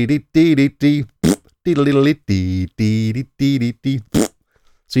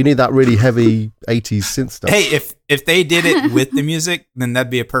 So you need that really heavy 80s synth stuff. Hey, if they did it with the music, then that'd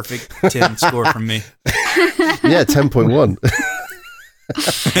be a perfect 10 score from me. Yeah, 10.1.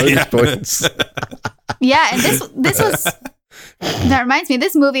 Points. Yeah, and this was that reminds me,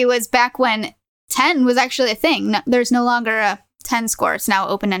 this movie was back when 10 was actually a thing. There's no longer a 10 score. It's now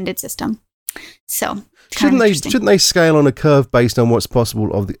an open-ended system. So shouldn't they scale on a curve based on what's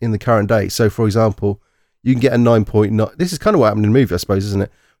possible in the current day? So, for example, you can get a 9.9. This is kind of what happened in the movie, I suppose, isn't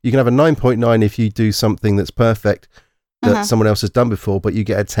it? You can have a 9.9 if you do something that's perfect that someone else has done before, but you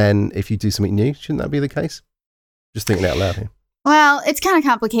get a 10 if you do something new. Shouldn't that be the case? Just thinking out loud here. Well, it's kind of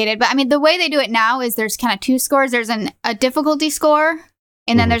complicated, but I mean, the way they do it now is there's kind of two scores. There's a difficulty score,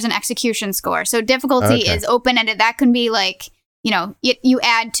 and then there's an execution score. So difficulty is open-ended. That can be like, you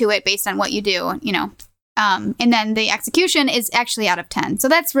add to it based on what you do, and then the execution is actually out of 10. So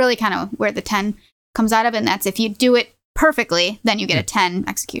that's really kind of where the 10 comes out of, and that's if you do it perfectly, then you get a 10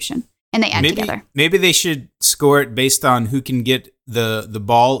 execution, and they add together. Maybe they should score it based on who can get the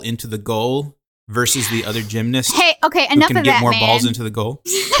ball into the goal versus the other gymnast. Hey, okay, enough who can of get that, more man. balls into the goal.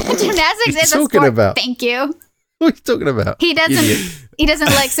 Gymnastics is a talking sport. about? Thank you. What are you talking about? He doesn't. Idiot. He doesn't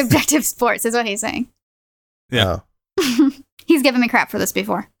like subjective sports. Is what he's saying. Yeah. Oh. He's given me crap for this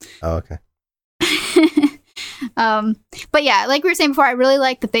before. Oh, okay. But yeah, like we were saying before, I really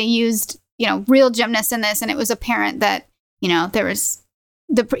like that they used, real gymnasts in this, and it was apparent that, there was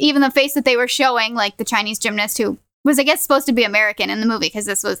even the face that they were showing, like the Chinese gymnast who was, I guess, supposed to be American in the movie because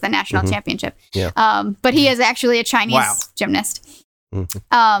this was the national championship. Yeah. But he is actually a Chinese gymnast.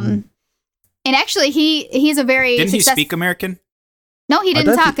 Mm-hmm. And actually, he's a very Didn't he speak American? No, he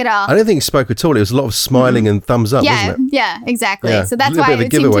didn't talk at all. I don't think he spoke at all. It was a lot of smiling and thumbs up, wasn't it? Yeah, exactly. Yeah. So that's a why bit of a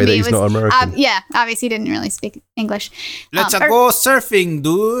it seemed to giveaway me that he's not American. obviously he didn't really speak English. Let's go surfing,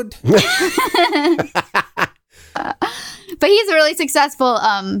 dude. But he's a really successful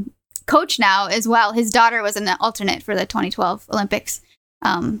coach now as well. His daughter was an alternate for the 2012 Olympics.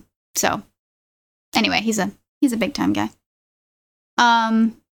 So anyway, he's a big time guy.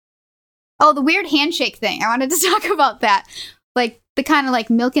 Oh, the weird handshake thing. I wanted to talk about that. Like the kind of like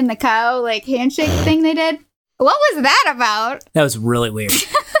milking the cow like handshake thing they did. What was that about? That was really weird.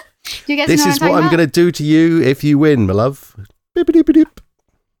 Do you guys This know is what I'm going to do to you if you win, my love. Beep-a-doop-a-doop.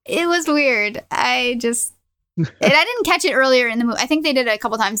 It was weird. I didn't catch it earlier in the movie. I think they did it a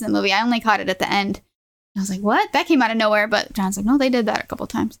couple times in the movie. I only caught it at the end. I was like, what? That came out of nowhere. But John's like, no, they did that a couple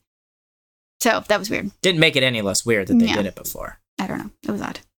times. So that was weird. Didn't make it any less weird that they did it before. I don't know. It was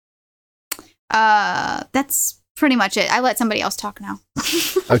odd. That's pretty much it. I let somebody else talk now.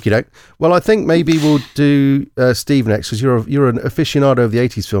 Okie doke. Well, I think maybe we'll do Steve next because you're an aficionado of the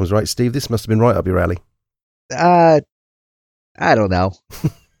 80s films, right, Steve? This must have been right up your alley. I don't know.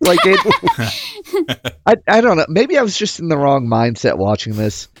 Like it, I don't know. Maybe I was just in the wrong mindset watching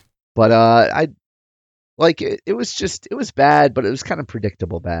this, but it was bad, but it was kind of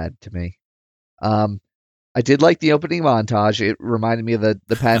predictable bad to me. I did like the opening montage. It reminded me of the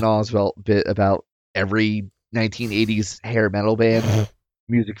Patton Oswalt bit about every 1980s hair metal band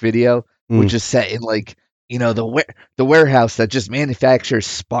music video, which is set in like, the warehouse that just manufactures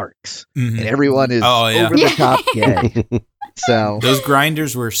sparks, and everyone is over the top gay. So those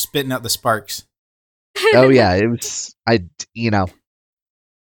grinders were spitting out the sparks. Oh yeah, it was.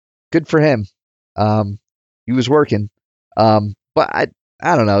 Good for him. He was working. But I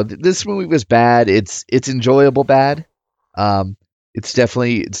don't know. This movie was bad. It's enjoyable bad. It's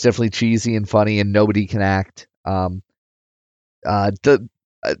definitely cheesy and funny, and nobody can act.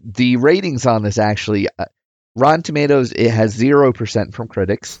 The ratings on this actually, Rotten Tomatoes, it has 0% from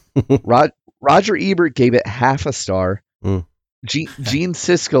critics. Roger Ebert gave it half a star. Gene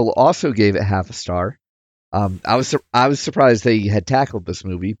Siskel also gave it half a star. I was surprised they had tackled this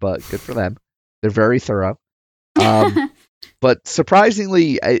movie, but good for them. They're very thorough. But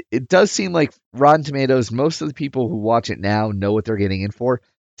surprisingly, it does seem like Rotten Tomatoes, most of the people who watch it now know what they're getting in for.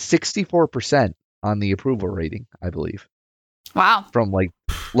 64% on the approval rating, I believe. Wow. From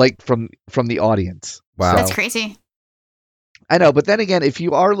from the audience. Wow. That's crazy. I know, but then again, if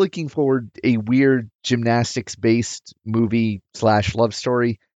you are looking for a weird gymnastics-based movie / love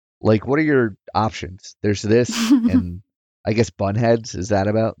story, like, what are your options? There's this, and I guess Bunheads. Is that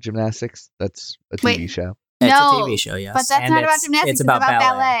about gymnastics? That's a TV show. It's a TV show, yes. But that's not about gymnastics. It's about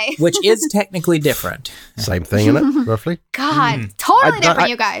ballet. Which is technically different. Same thing, isn't it? Roughly. God, totally different,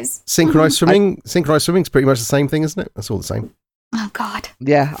 you guys. Synchronized swimming. Synchronized swimming's pretty much the same thing, isn't it? That's all the same. Oh God.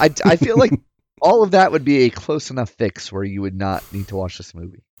 Yeah, I feel like all of that would be a close enough fix where you would not need to watch this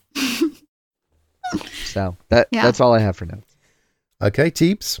movie. So that's all I have for now. Okay,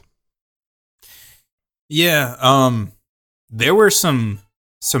 Teeps. Yeah, there were some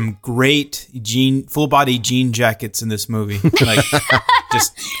great full body jean jackets in this movie, like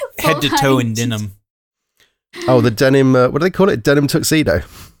just head to toe in denim. Oh, the denim. What do they call it? Denim tuxedo.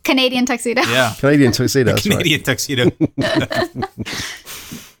 Canadian tuxedo. Yeah, Canadian tuxedo. That's Canadian tuxedo.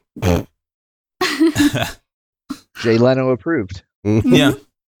 Jay Leno approved. Yeah,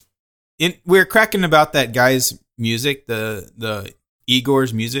 we're cracking about that guy's music, the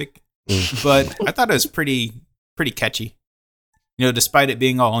Igor's music, but I thought it was pretty catchy. Despite it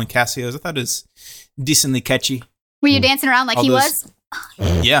being all on Casios, I thought it was decently catchy. Were you dancing around like he was?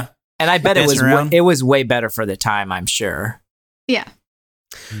 Yeah. And I bet it was way better for the time, I'm sure. Yeah.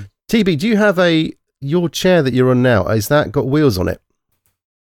 TB, do you have your chair that you're on now? Has that got wheels on it?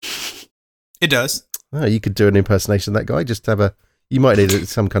 It does. Oh, you could do an impersonation of that guy. Just you might need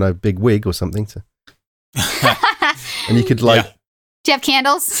some kind of big wig or something and you could Do you have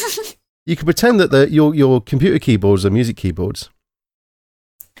candles? You could pretend that your computer keyboards are music keyboards.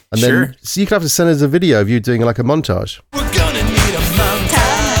 And then, so you could have to send us a video of you doing like a montage. We're gonna need a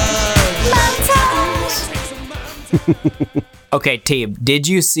montage. Okay, team, did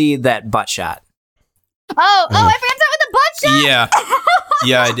you see that butt shot? Oh, I forgot to talk about the butt shot.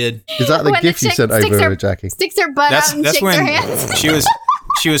 Yeah, I did. Is that the gift you sent over, Jackie? Sticks her butt out and shakes her hands.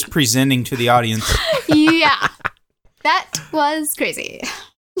 she was presenting to the audience. Yeah, that was crazy.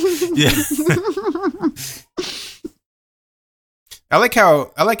 Yeah. I like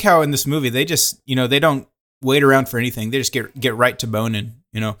how in this movie they just they don't wait around for anything. They just get right to boning.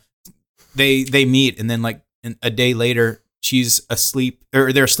 They meet and then like a day later she's asleep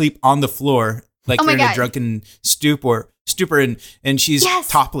or they're asleep on the floor like they're in a drunken stupor and she's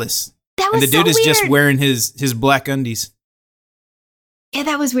topless. That was and the dude is weird. just wearing his black undies. Yeah,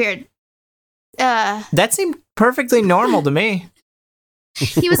 that was weird. That seemed perfectly normal to me.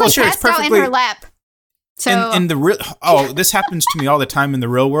 He was passed out in her lap. So in the real this happens to me all the time in the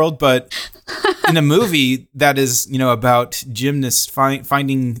real world, but in a movie that is about gymnasts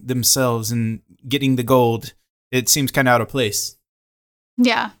finding themselves and getting the gold, it seems kind of out of place.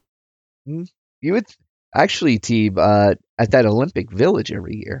 Yeah, you would actually, Teeb, at that Olympic Village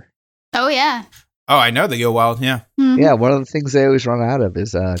every year. Oh yeah. Oh, I know they go wild. Yeah. Mm-hmm. Yeah, one of the things they always run out of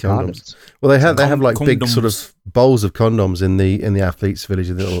is condoms. Well, they have like condoms. big sort of bowls of condoms in the athletes' village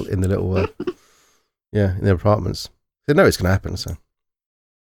in the little in their apartments. They know it's going to happen. So.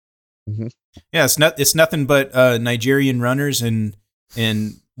 Mm-hmm. Yeah, it's nothing but Nigerian runners and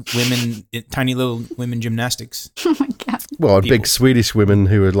women, tiny little women gymnastics. Oh my god. Well, big Swedish women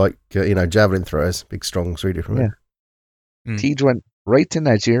who are like javelin throwers, big strong Swedish women. Yeah. Tej went right to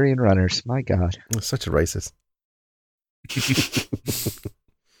Nigerian runners. My God, that's such a racist.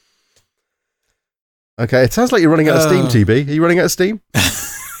 Okay, it sounds like you're running out of steam, TB. Are you running out of steam?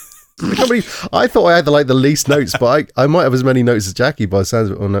 I thought I had the least notes, but I might have as many notes as Jackie by the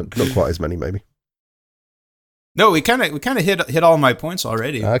sounds of it, or not quite as many, maybe. No, we kind of hit all my points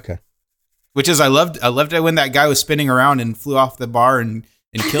already. Okay. Which is I loved it when that guy was spinning around and flew off the bar and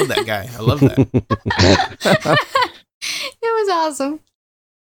killed that guy. I love that. It was awesome.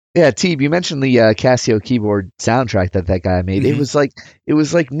 Yeah, Teeb, you mentioned the Casio keyboard soundtrack that guy made. Mm-hmm. It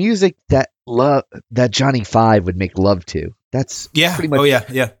was like music that Johnny Five would make love to. That's pretty much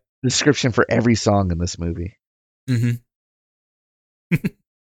the description for every song in this movie. Mm-hmm.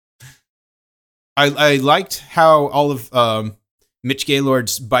 I liked how all of Mitch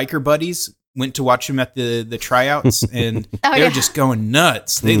Gaylord's biker buddies went to watch him at the tryouts, and they were just going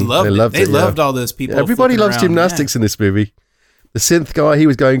nuts. They loved it. They loved all those people. Yeah, everybody loves gymnastics in this movie. The synth guy, he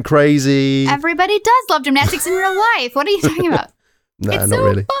was going crazy. Everybody does love gymnastics in real life. What are you talking about? No, it's not so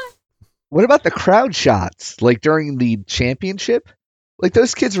really. Fun. What about the crowd shots? Like during the championship? Like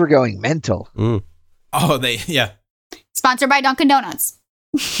those kids were going mental. Mm. Oh, Sponsored by Dunkin' Donuts.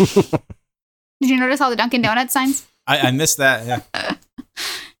 Did you notice all the Dunkin' Donuts signs? I missed that. Yeah.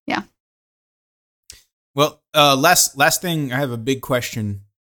 Yeah. Well, last thing, I have a big question.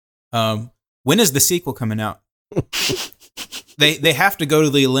 When is the sequel coming out? They have to go to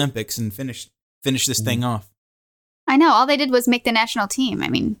the Olympics and finish this thing off. I know. All they did was make the national team. I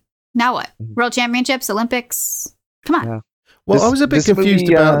mean, now what? World Championships, Olympics. Come on. Yeah. Well, I was a bit confused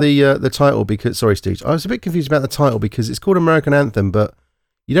about the title because sorry, Steve. I was a bit confused about the title because it's called American Anthem, but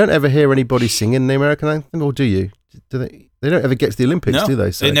you don't ever hear anybody singing the American Anthem, or do you? Do they? They don't ever get to the Olympics, no, do they?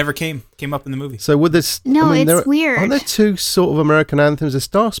 So it never came up in the movie. So would this? No, it's weird. Aren't there two sort of American anthems? A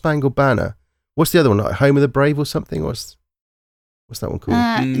Star Spangled Banner. What's the other one? Like Home of the Brave or something? What's that one called?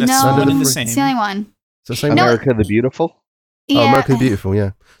 No, it's the only one. So same America the Beautiful. Oh, America the Beautiful,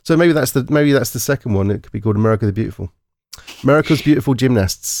 yeah. So maybe that's the second one. It could be called America the Beautiful. America's Beautiful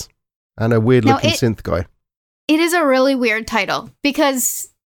Gymnasts and a weird looking synth guy. It is a really weird title because,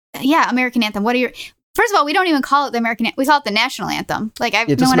 American Anthem. What are your? First of all, we don't even call it the American. We call it the national anthem. Like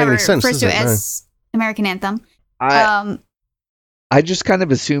no one ever refers to it as American Anthem. I just kind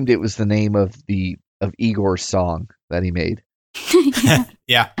of assumed it was the name of Igor's song that he made.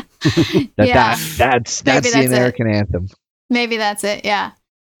 Yeah. That's the American anthem. Maybe that's it. Yeah.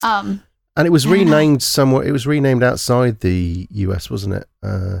 And it was renamed somewhere. It was renamed outside the US, wasn't it?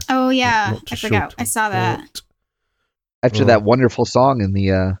 I forgot. I saw that. After that wonderful song in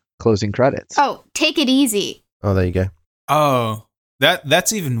the closing credits. Oh, Take It Easy. Oh, there you go. Oh,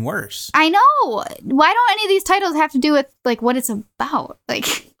 that's even worse. I know. Why don't any of these titles have to do with like what it's about? Like,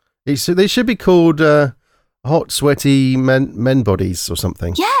 so they should be called Hot Sweaty Men Bodies or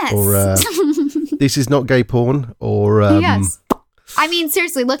something. Yes. Or This Is Not Gay Porn. Or yes. I mean,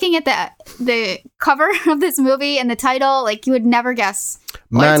 seriously, looking at the cover of this movie and the title, like you would never guess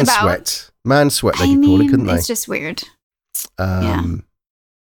what Man it's about. Sweat. Man Sweat, they could call it, couldn't they? It's just weird.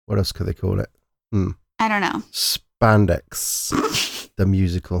 What else could they call it? I don't know. Spandex, the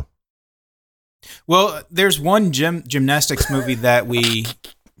musical. Well, there's one gymnastics movie that we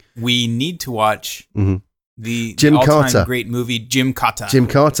need to watch. Mm-hmm. The Jim all-time Carter. great movie, Jim Carter. Jim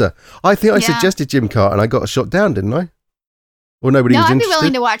Carter. I think I suggested Jim Carter and I got shot down, didn't I? Or nobody was I'd interested? be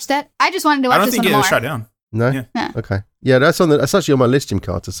willing to watch that. I just wanted to watch this one more. I don't think it was shot down. No? Yeah. Okay. Yeah, that's actually on my list, Jim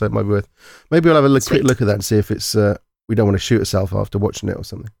Carter, so it might be worth. Maybe I'll have a quick look at that and see if it's we don't want to shoot ourselves after watching it or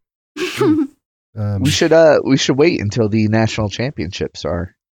something. We should wait until the national championships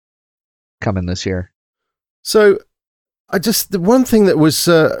are coming this year. So the one thing that was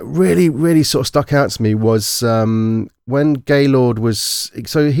really, really sort of stuck out to me was when Gaylord was,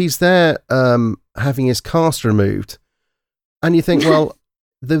 so he's there having his cast removed, and you think, well,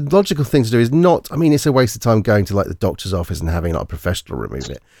 the logical thing to do is not, I mean, it's a waste of time going to like the doctor's office and having like a professional remove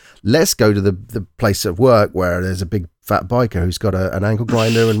it. Let's go to the place of work where there's a big fat biker who's got an ankle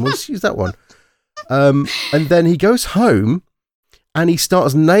grinder and we'll use that one. And then he goes home and he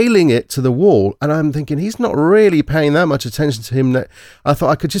starts nailing it to the wall. And I'm thinking, he's not really paying that much attention to him. I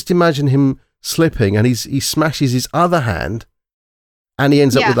thought I could just imagine him slipping and he smashes his other hand and he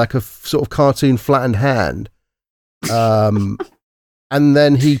ends up with like a sort of cartoon flattened hand. And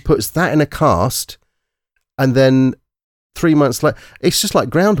then he puts that in a cast, and then 3 months later, it's just like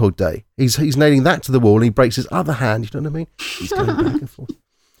Groundhog Day. He's nailing that to the wall, and he breaks his other hand. You know what I mean? He's going back and forth.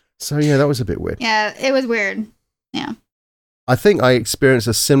 So yeah, that was a bit weird. Yeah, it was weird. Yeah. I think I experienced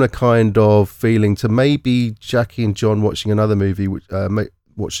a similar kind of feeling to maybe Jackie and John watching another movie,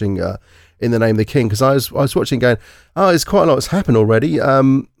 watching In the Name of the King, because I was watching, going, oh, there's quite a lot that's happened already.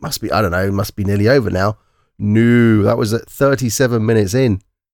 Must be, I don't know, must be nearly over now. No, that was at 37 minutes in.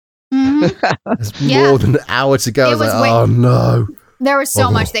 Mm-hmm. There's more than an hour to go. I was like, oh no. There was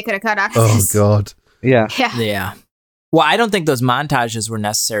so much they could have cut out of this. Oh God. Yeah. Well, I don't think those montages were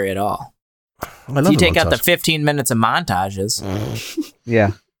necessary at all. If you take out the 15 minutes of montages.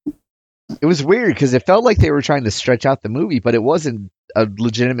 Yeah. It was weird because it felt like they were trying to stretch out the movie, but it wasn't a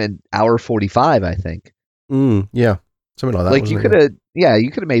legitimate hour 45, I think. Yeah. Something like that. Like you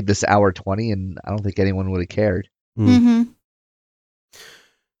could have made this hour 20 and I don't think anyone would have cared. Mm-hmm.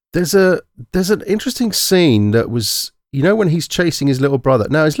 There's an interesting scene that was, you know, when he's chasing his little brother.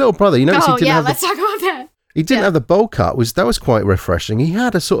 Now his little brother, you notice he didn't have let's talk about that. He didn't have the bowl cut. That was quite refreshing. He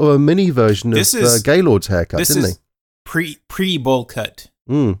had a sort of a mini version of Gaylord's haircut, didn't he? Pre bowl cut.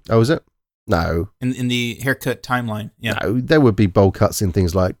 Oh, was it? No. In the haircut timeline, yeah. No, there would be bowl cuts in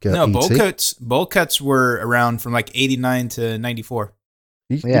things like no, E.T. bowl cuts were around from like 89 to 94.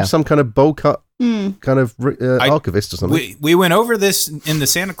 Yeah. Some kind of bowl cut kind of archivist or something. We went over this in the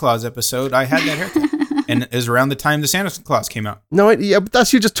Santa Claus episode. I had that haircut. And it was around the time the Santa Claus came out. No, but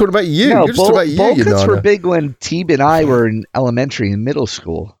that's you just talking about you. No, You're just talking about you. Bowl cuts were big when Teeb and I were in elementary and middle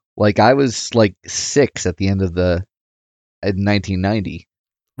school. Like I was like 6 at the end of in 1990.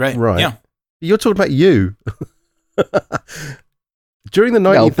 Right. Yeah. You're talking about you. During the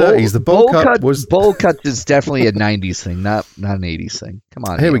 1930s, the bowl cut was... Bowl cuts is definitely a 90s thing, not an 80s thing. Come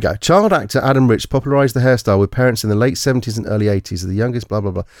on. Here we go. Child actor Adam Rich popularized the hairstyle with parents in the late 70s and early 80s, the youngest, blah,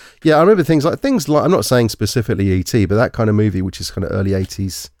 blah, blah. Yeah, I remember things like, I'm not saying specifically E.T., but that kind of movie, which is kind of early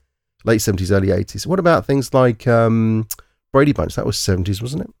 80s, late 70s, early 80s. What about things like Brady Bunch? That was 70s,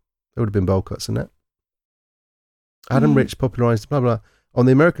 wasn't it? There would have been bowl cuts in that. Adam Rich popularized, blah, blah, on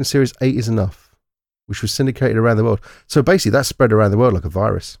the American series 8 is Enough, which was syndicated around the world. So basically, that spread around the world like a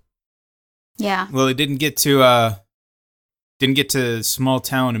virus. Yeah. Well, it didn't get to small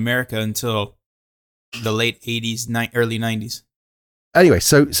town America until the late 80s, early 90s. Anyway,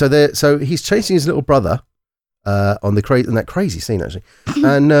 so he's chasing his little brother on that crazy scene actually,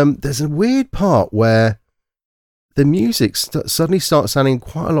 and there's a weird part where the music suddenly starts sounding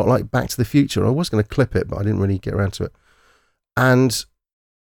quite a lot like Back to the Future. I was going to clip it, but I didn't really get around to it. And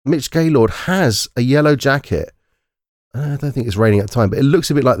Mitch Gaylord has a yellow jacket. I don't think it's raining at the time, but it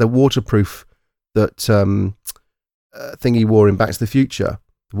looks a bit like the waterproof that thing he wore in Back to the Future,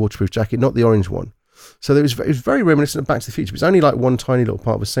 the waterproof jacket, not the orange one. So it was very reminiscent of Back to the Future. It's only like one tiny little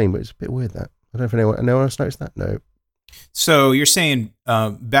part of a scene, but it's a bit weird that. I don't know if anyone else noticed that? No. So you're saying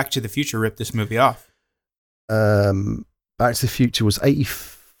Back to the Future ripped this movie off? Back to the Future was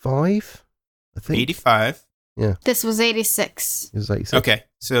 85, I think. 85. Yeah. This was 86. It was 86. Okay,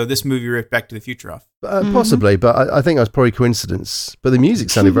 so this movie ripped Back to the Future off. Possibly, but I think that was probably coincidence. But the music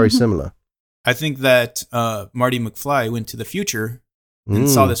sounded very similar. I think that Marty McFly went to the future and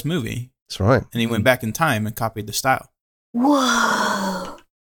saw this movie. That's right. And he went back in time and copied the style. Whoa.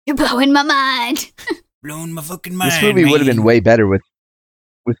 You're blowing my mind. Blowing my fucking mind. This movie would have been way better with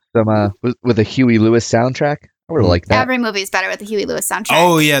some with a Huey Lewis soundtrack. I would have liked that. Every movie is better with the Huey Lewis soundtrack.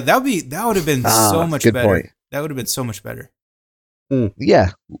 Oh yeah, that would have been so much better. Point. That would have been so much better.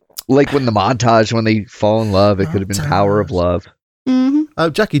 Yeah. Like when the montage, when they fall in love, it could have been Power of Love.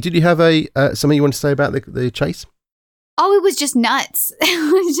 Mm-hmm. Jackie, did you have something you want to say about the chase? Oh, it was just nuts.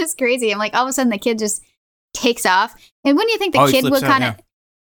 It was just crazy. I'm like, all of a sudden the kid just takes off. And when do you think the kid would kind of...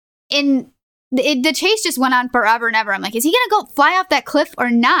 The chase just went on forever and ever. I'm like, is he going to go fly off that cliff or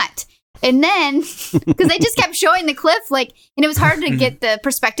not? And then, because they just kept showing the cliff, like, and it was hard to get the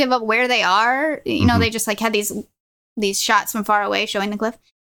perspective of where they are. You know, they just like had these shots from far away showing the cliff.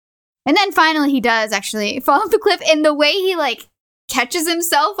 And then finally he does actually fall off the cliff. And the way he like catches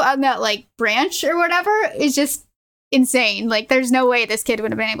himself on that like branch or whatever is just insane. Like, there's no way this kid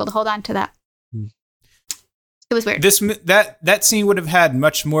would have been able to hold on to that. It was weird. That scene would have had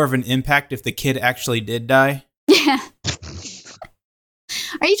much more of an impact if the kid actually did die. Yeah.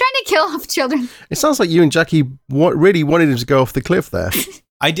 Are you trying to kill off children? It sounds like you and Jackie really wanted him to go off the cliff there.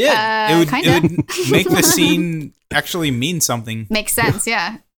 I did. It would make the scene actually mean something. Makes sense,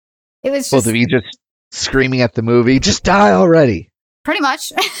 yeah. It was just... Both of you just screaming at the movie, just die already. Pretty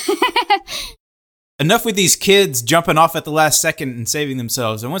much. Enough with these kids jumping off at the last second and saving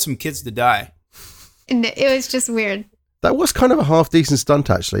themselves. I want some kids to die. And it was just weird. That was kind of a half-decent stunt,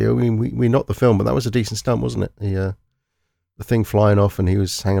 actually. I mean, we knocked the film, but that was a decent stunt, wasn't it? The thing flying off and he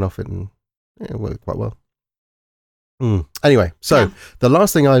was hanging off it, and it worked quite well. Anyway, so the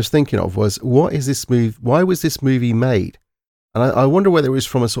last thing I was thinking of was, what is this movie? Why was this movie made? And I wonder whether it was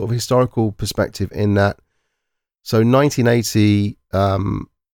from a sort of historical perspective in that, so 1980, the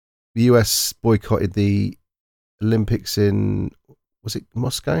US boycotted the Olympics in, was it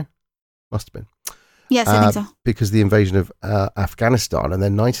Moscow? Must have been. Yes, I think so. Because of the invasion of Afghanistan. And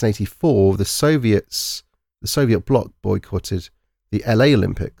then 1984, the Soviet bloc boycotted the LA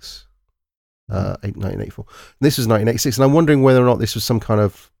Olympics, 1984. And this was 1986. And I'm wondering whether or not this was some kind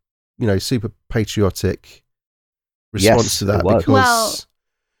of, super patriotic response to that. Because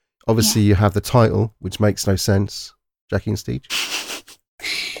obviously you have the title, which makes no sense. Jackie and Steve.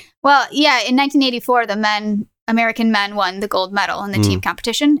 Well, yeah, in 1984, the American men won the gold medal in the team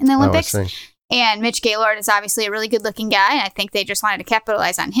competition in the Olympics. Oh, I see. And Mitch Gaylord is obviously a really good looking guy. And I think they just wanted to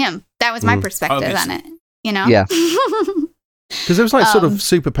capitalize on him. That was my perspective on it, Yeah. Because it was like sort of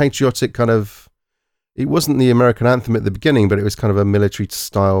super patriotic kind of, it wasn't the American anthem at the beginning, but it was kind of a military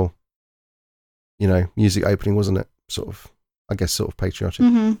style, music opening, wasn't it? Sort of, I guess, sort of patriotic.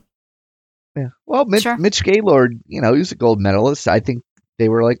 Mm-hmm. Yeah. Well, Mitch Gaylord, he was a gold medalist. I think they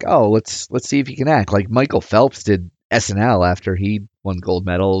were like, oh, let's see if he can act. Like Michael Phelps did SNL after he won gold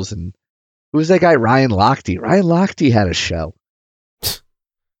medals. And who was that guy? Ryan Lochte. Ryan Lochte had a show.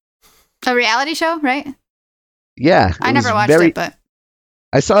 A reality show, right? Yeah. I never watched it, but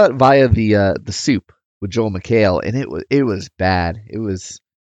I saw it via the Soup with Joel McHale, and it was bad. It was,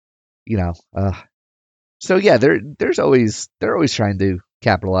 so yeah, they're always trying to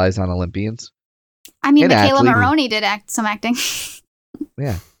capitalize on Olympians. I mean, Michaela Maroney did some acting.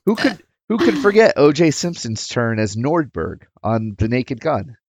 Yeah. Who could forget O.J. Simpson's turn as Nordberg on The Naked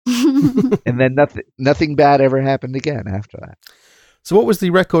Gun? And then nothing bad ever happened again after that. So what was the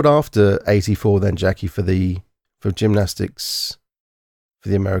record after 84 then, Jackie, for gymnastics for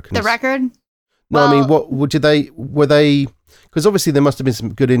the Americans? The record? No, I mean, were they, because obviously there must have been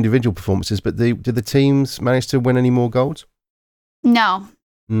some good individual performances, but did the teams manage to win any more golds? No.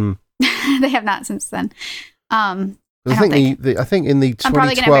 They have not since then. I think in the 2012, I'm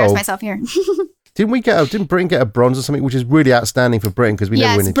probably going to embarrass myself here. Didn't Britain get a bronze or something, which is really outstanding for Britain because we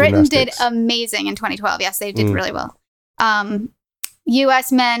never win in Britain gymnastics. did amazing in 2012. Yes, they did really well.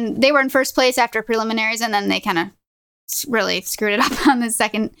 U.S. men, they were in first place after preliminaries, and then they kind of really screwed it up on the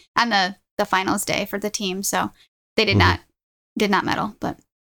finals day for the team. So they did not medal, but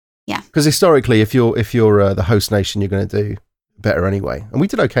yeah. Because historically, if you're the host nation, you're going to do better anyway. And we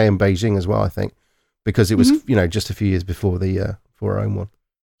did okay in Beijing as well, I think, because it was just a few years before for our own one.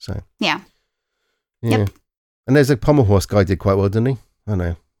 So yeah. Yep. And there's a pommel horse guy did quite well, didn't he? I don't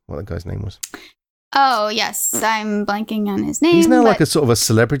know what that guy's name was. Oh yes, I'm blanking on his name. He's now like a sort of a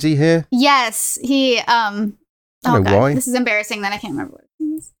celebrity here. Yes, he. I don't know why. This is embarrassing that I can't remember what it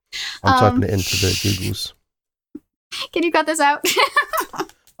is. I'm typing it into the Googles. Can you cut this out?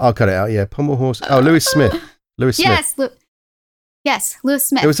 I'll cut it out. Yeah, pommel horse. Oh, Lewis Smith. Yes, Lewis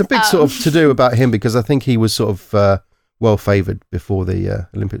Smith. There was a big sort of to do about him because I think he was sort of well favored before the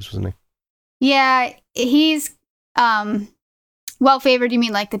Olympics, wasn't he? Yeah, he's well favored. You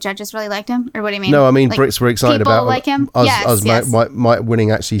mean like the judges really liked him, or what do you mean? No, I mean like, Brits were excited about like him. Us might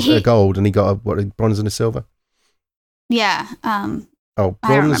winning actually a gold, and he got a bronze and a silver. Yeah. Bronze, I don't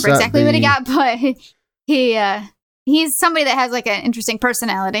remember exactly what he got, but he's somebody that has like an interesting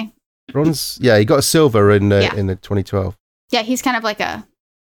personality. Bronze, yeah, he got a silver in the 2012. Yeah, he's kind of like a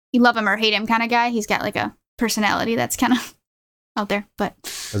you love him or hate him kind of guy. He's got like a personality that's kind of out there. But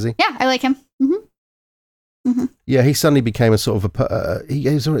is he? Yeah, I like him. Yeah, he suddenly became a sort of he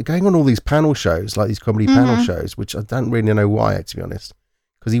was going on all these panel shows, like these comedy panel shows, which I don't really know why, to be honest,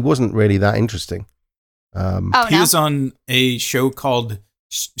 because he wasn't really that interesting. He was on a show called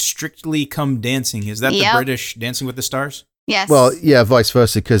Strictly Come Dancing. Is that the British Dancing with the Stars? Yes. Well, yeah, vice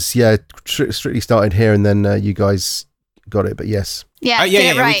versa, because Strictly started here and then you guys got it, but yes. Yeah,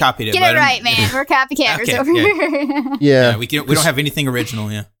 we copied it. Get it right, man. We're copycatters over here. Yeah, we don't have anything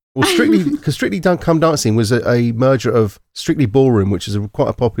original. Yeah. Well, Strictly Come Dancing was a merger of Strictly Ballroom, which is quite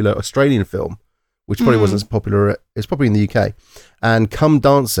a popular Australian film, which probably wasn't as popular. It's probably in the UK, and Come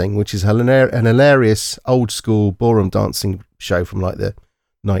Dancing, which is an hilarious old school ballroom dancing show from like the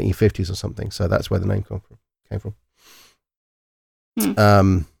 1950s or something. So that's where the name came from.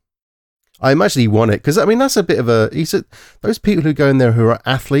 I imagine he won it because I mean that's a bit of those people who go in there who are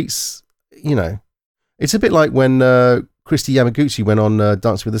athletes. You know, it's a bit like when. Christy Yamaguchi went on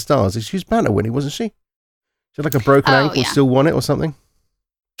Dancing with the Stars. She was bound to win it, wasn't she? She had like a broken ankle, still won it or something.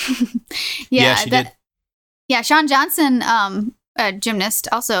 She did. Yeah, Shawn Johnson, a gymnast,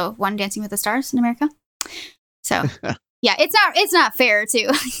 also won Dancing with the Stars in America. So yeah, it's not fair to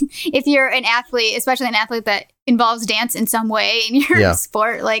if you're an athlete, especially an athlete that involves dance in some way in your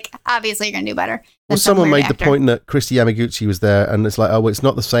sport. Like obviously, you're gonna do better. Well, someone made the point that Christy Yamaguchi was there, and it's like, oh, well, it's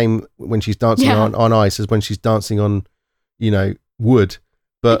not the same when she's dancing on ice as when she's dancing on. Wood,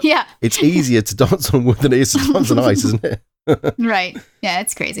 but it's easier to dance on wood than it is to dance on ice, isn't it? Right. Yeah,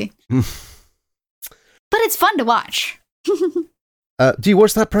 it's crazy. But it's fun to watch. Do you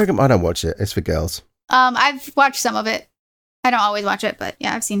watch that program? I don't watch it. It's for girls. I've watched some of it. I don't always watch it, but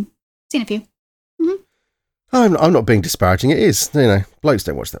yeah, I've seen a few. I'm not being disparaging. It is. Blokes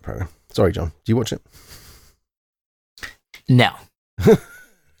don't watch that program. Sorry, John. Do you watch it? No.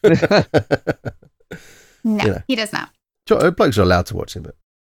 No, he does not. Blokes are allowed to watch it, but.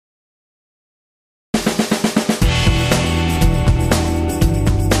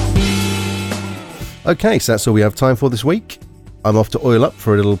 Okay, so that's all we have time for this week. I'm off to oil up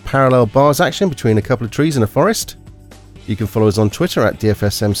for a little parallel bars action between a couple of trees in a forest. You can follow us on Twitter at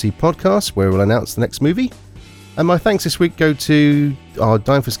DFSMC Podcast, where we'll announce the next movie. And my thanks this week go to our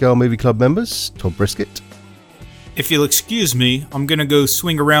Dime for Scale Movie Club members, Todd Brisket. If you'll excuse me, I'm going to go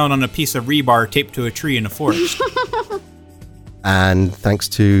swing around on a piece of rebar taped to a tree in a forest. And thanks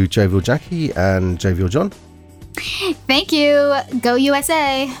to Jovial Jackie and Jovial John. Thank you. Go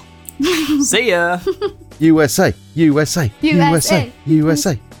USA. See ya. USA.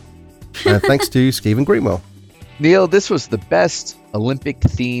 And thanks to Stephen Greenwell. Neil, this was the best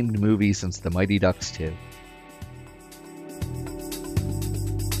Olympic-themed movie since The Mighty Ducks 2.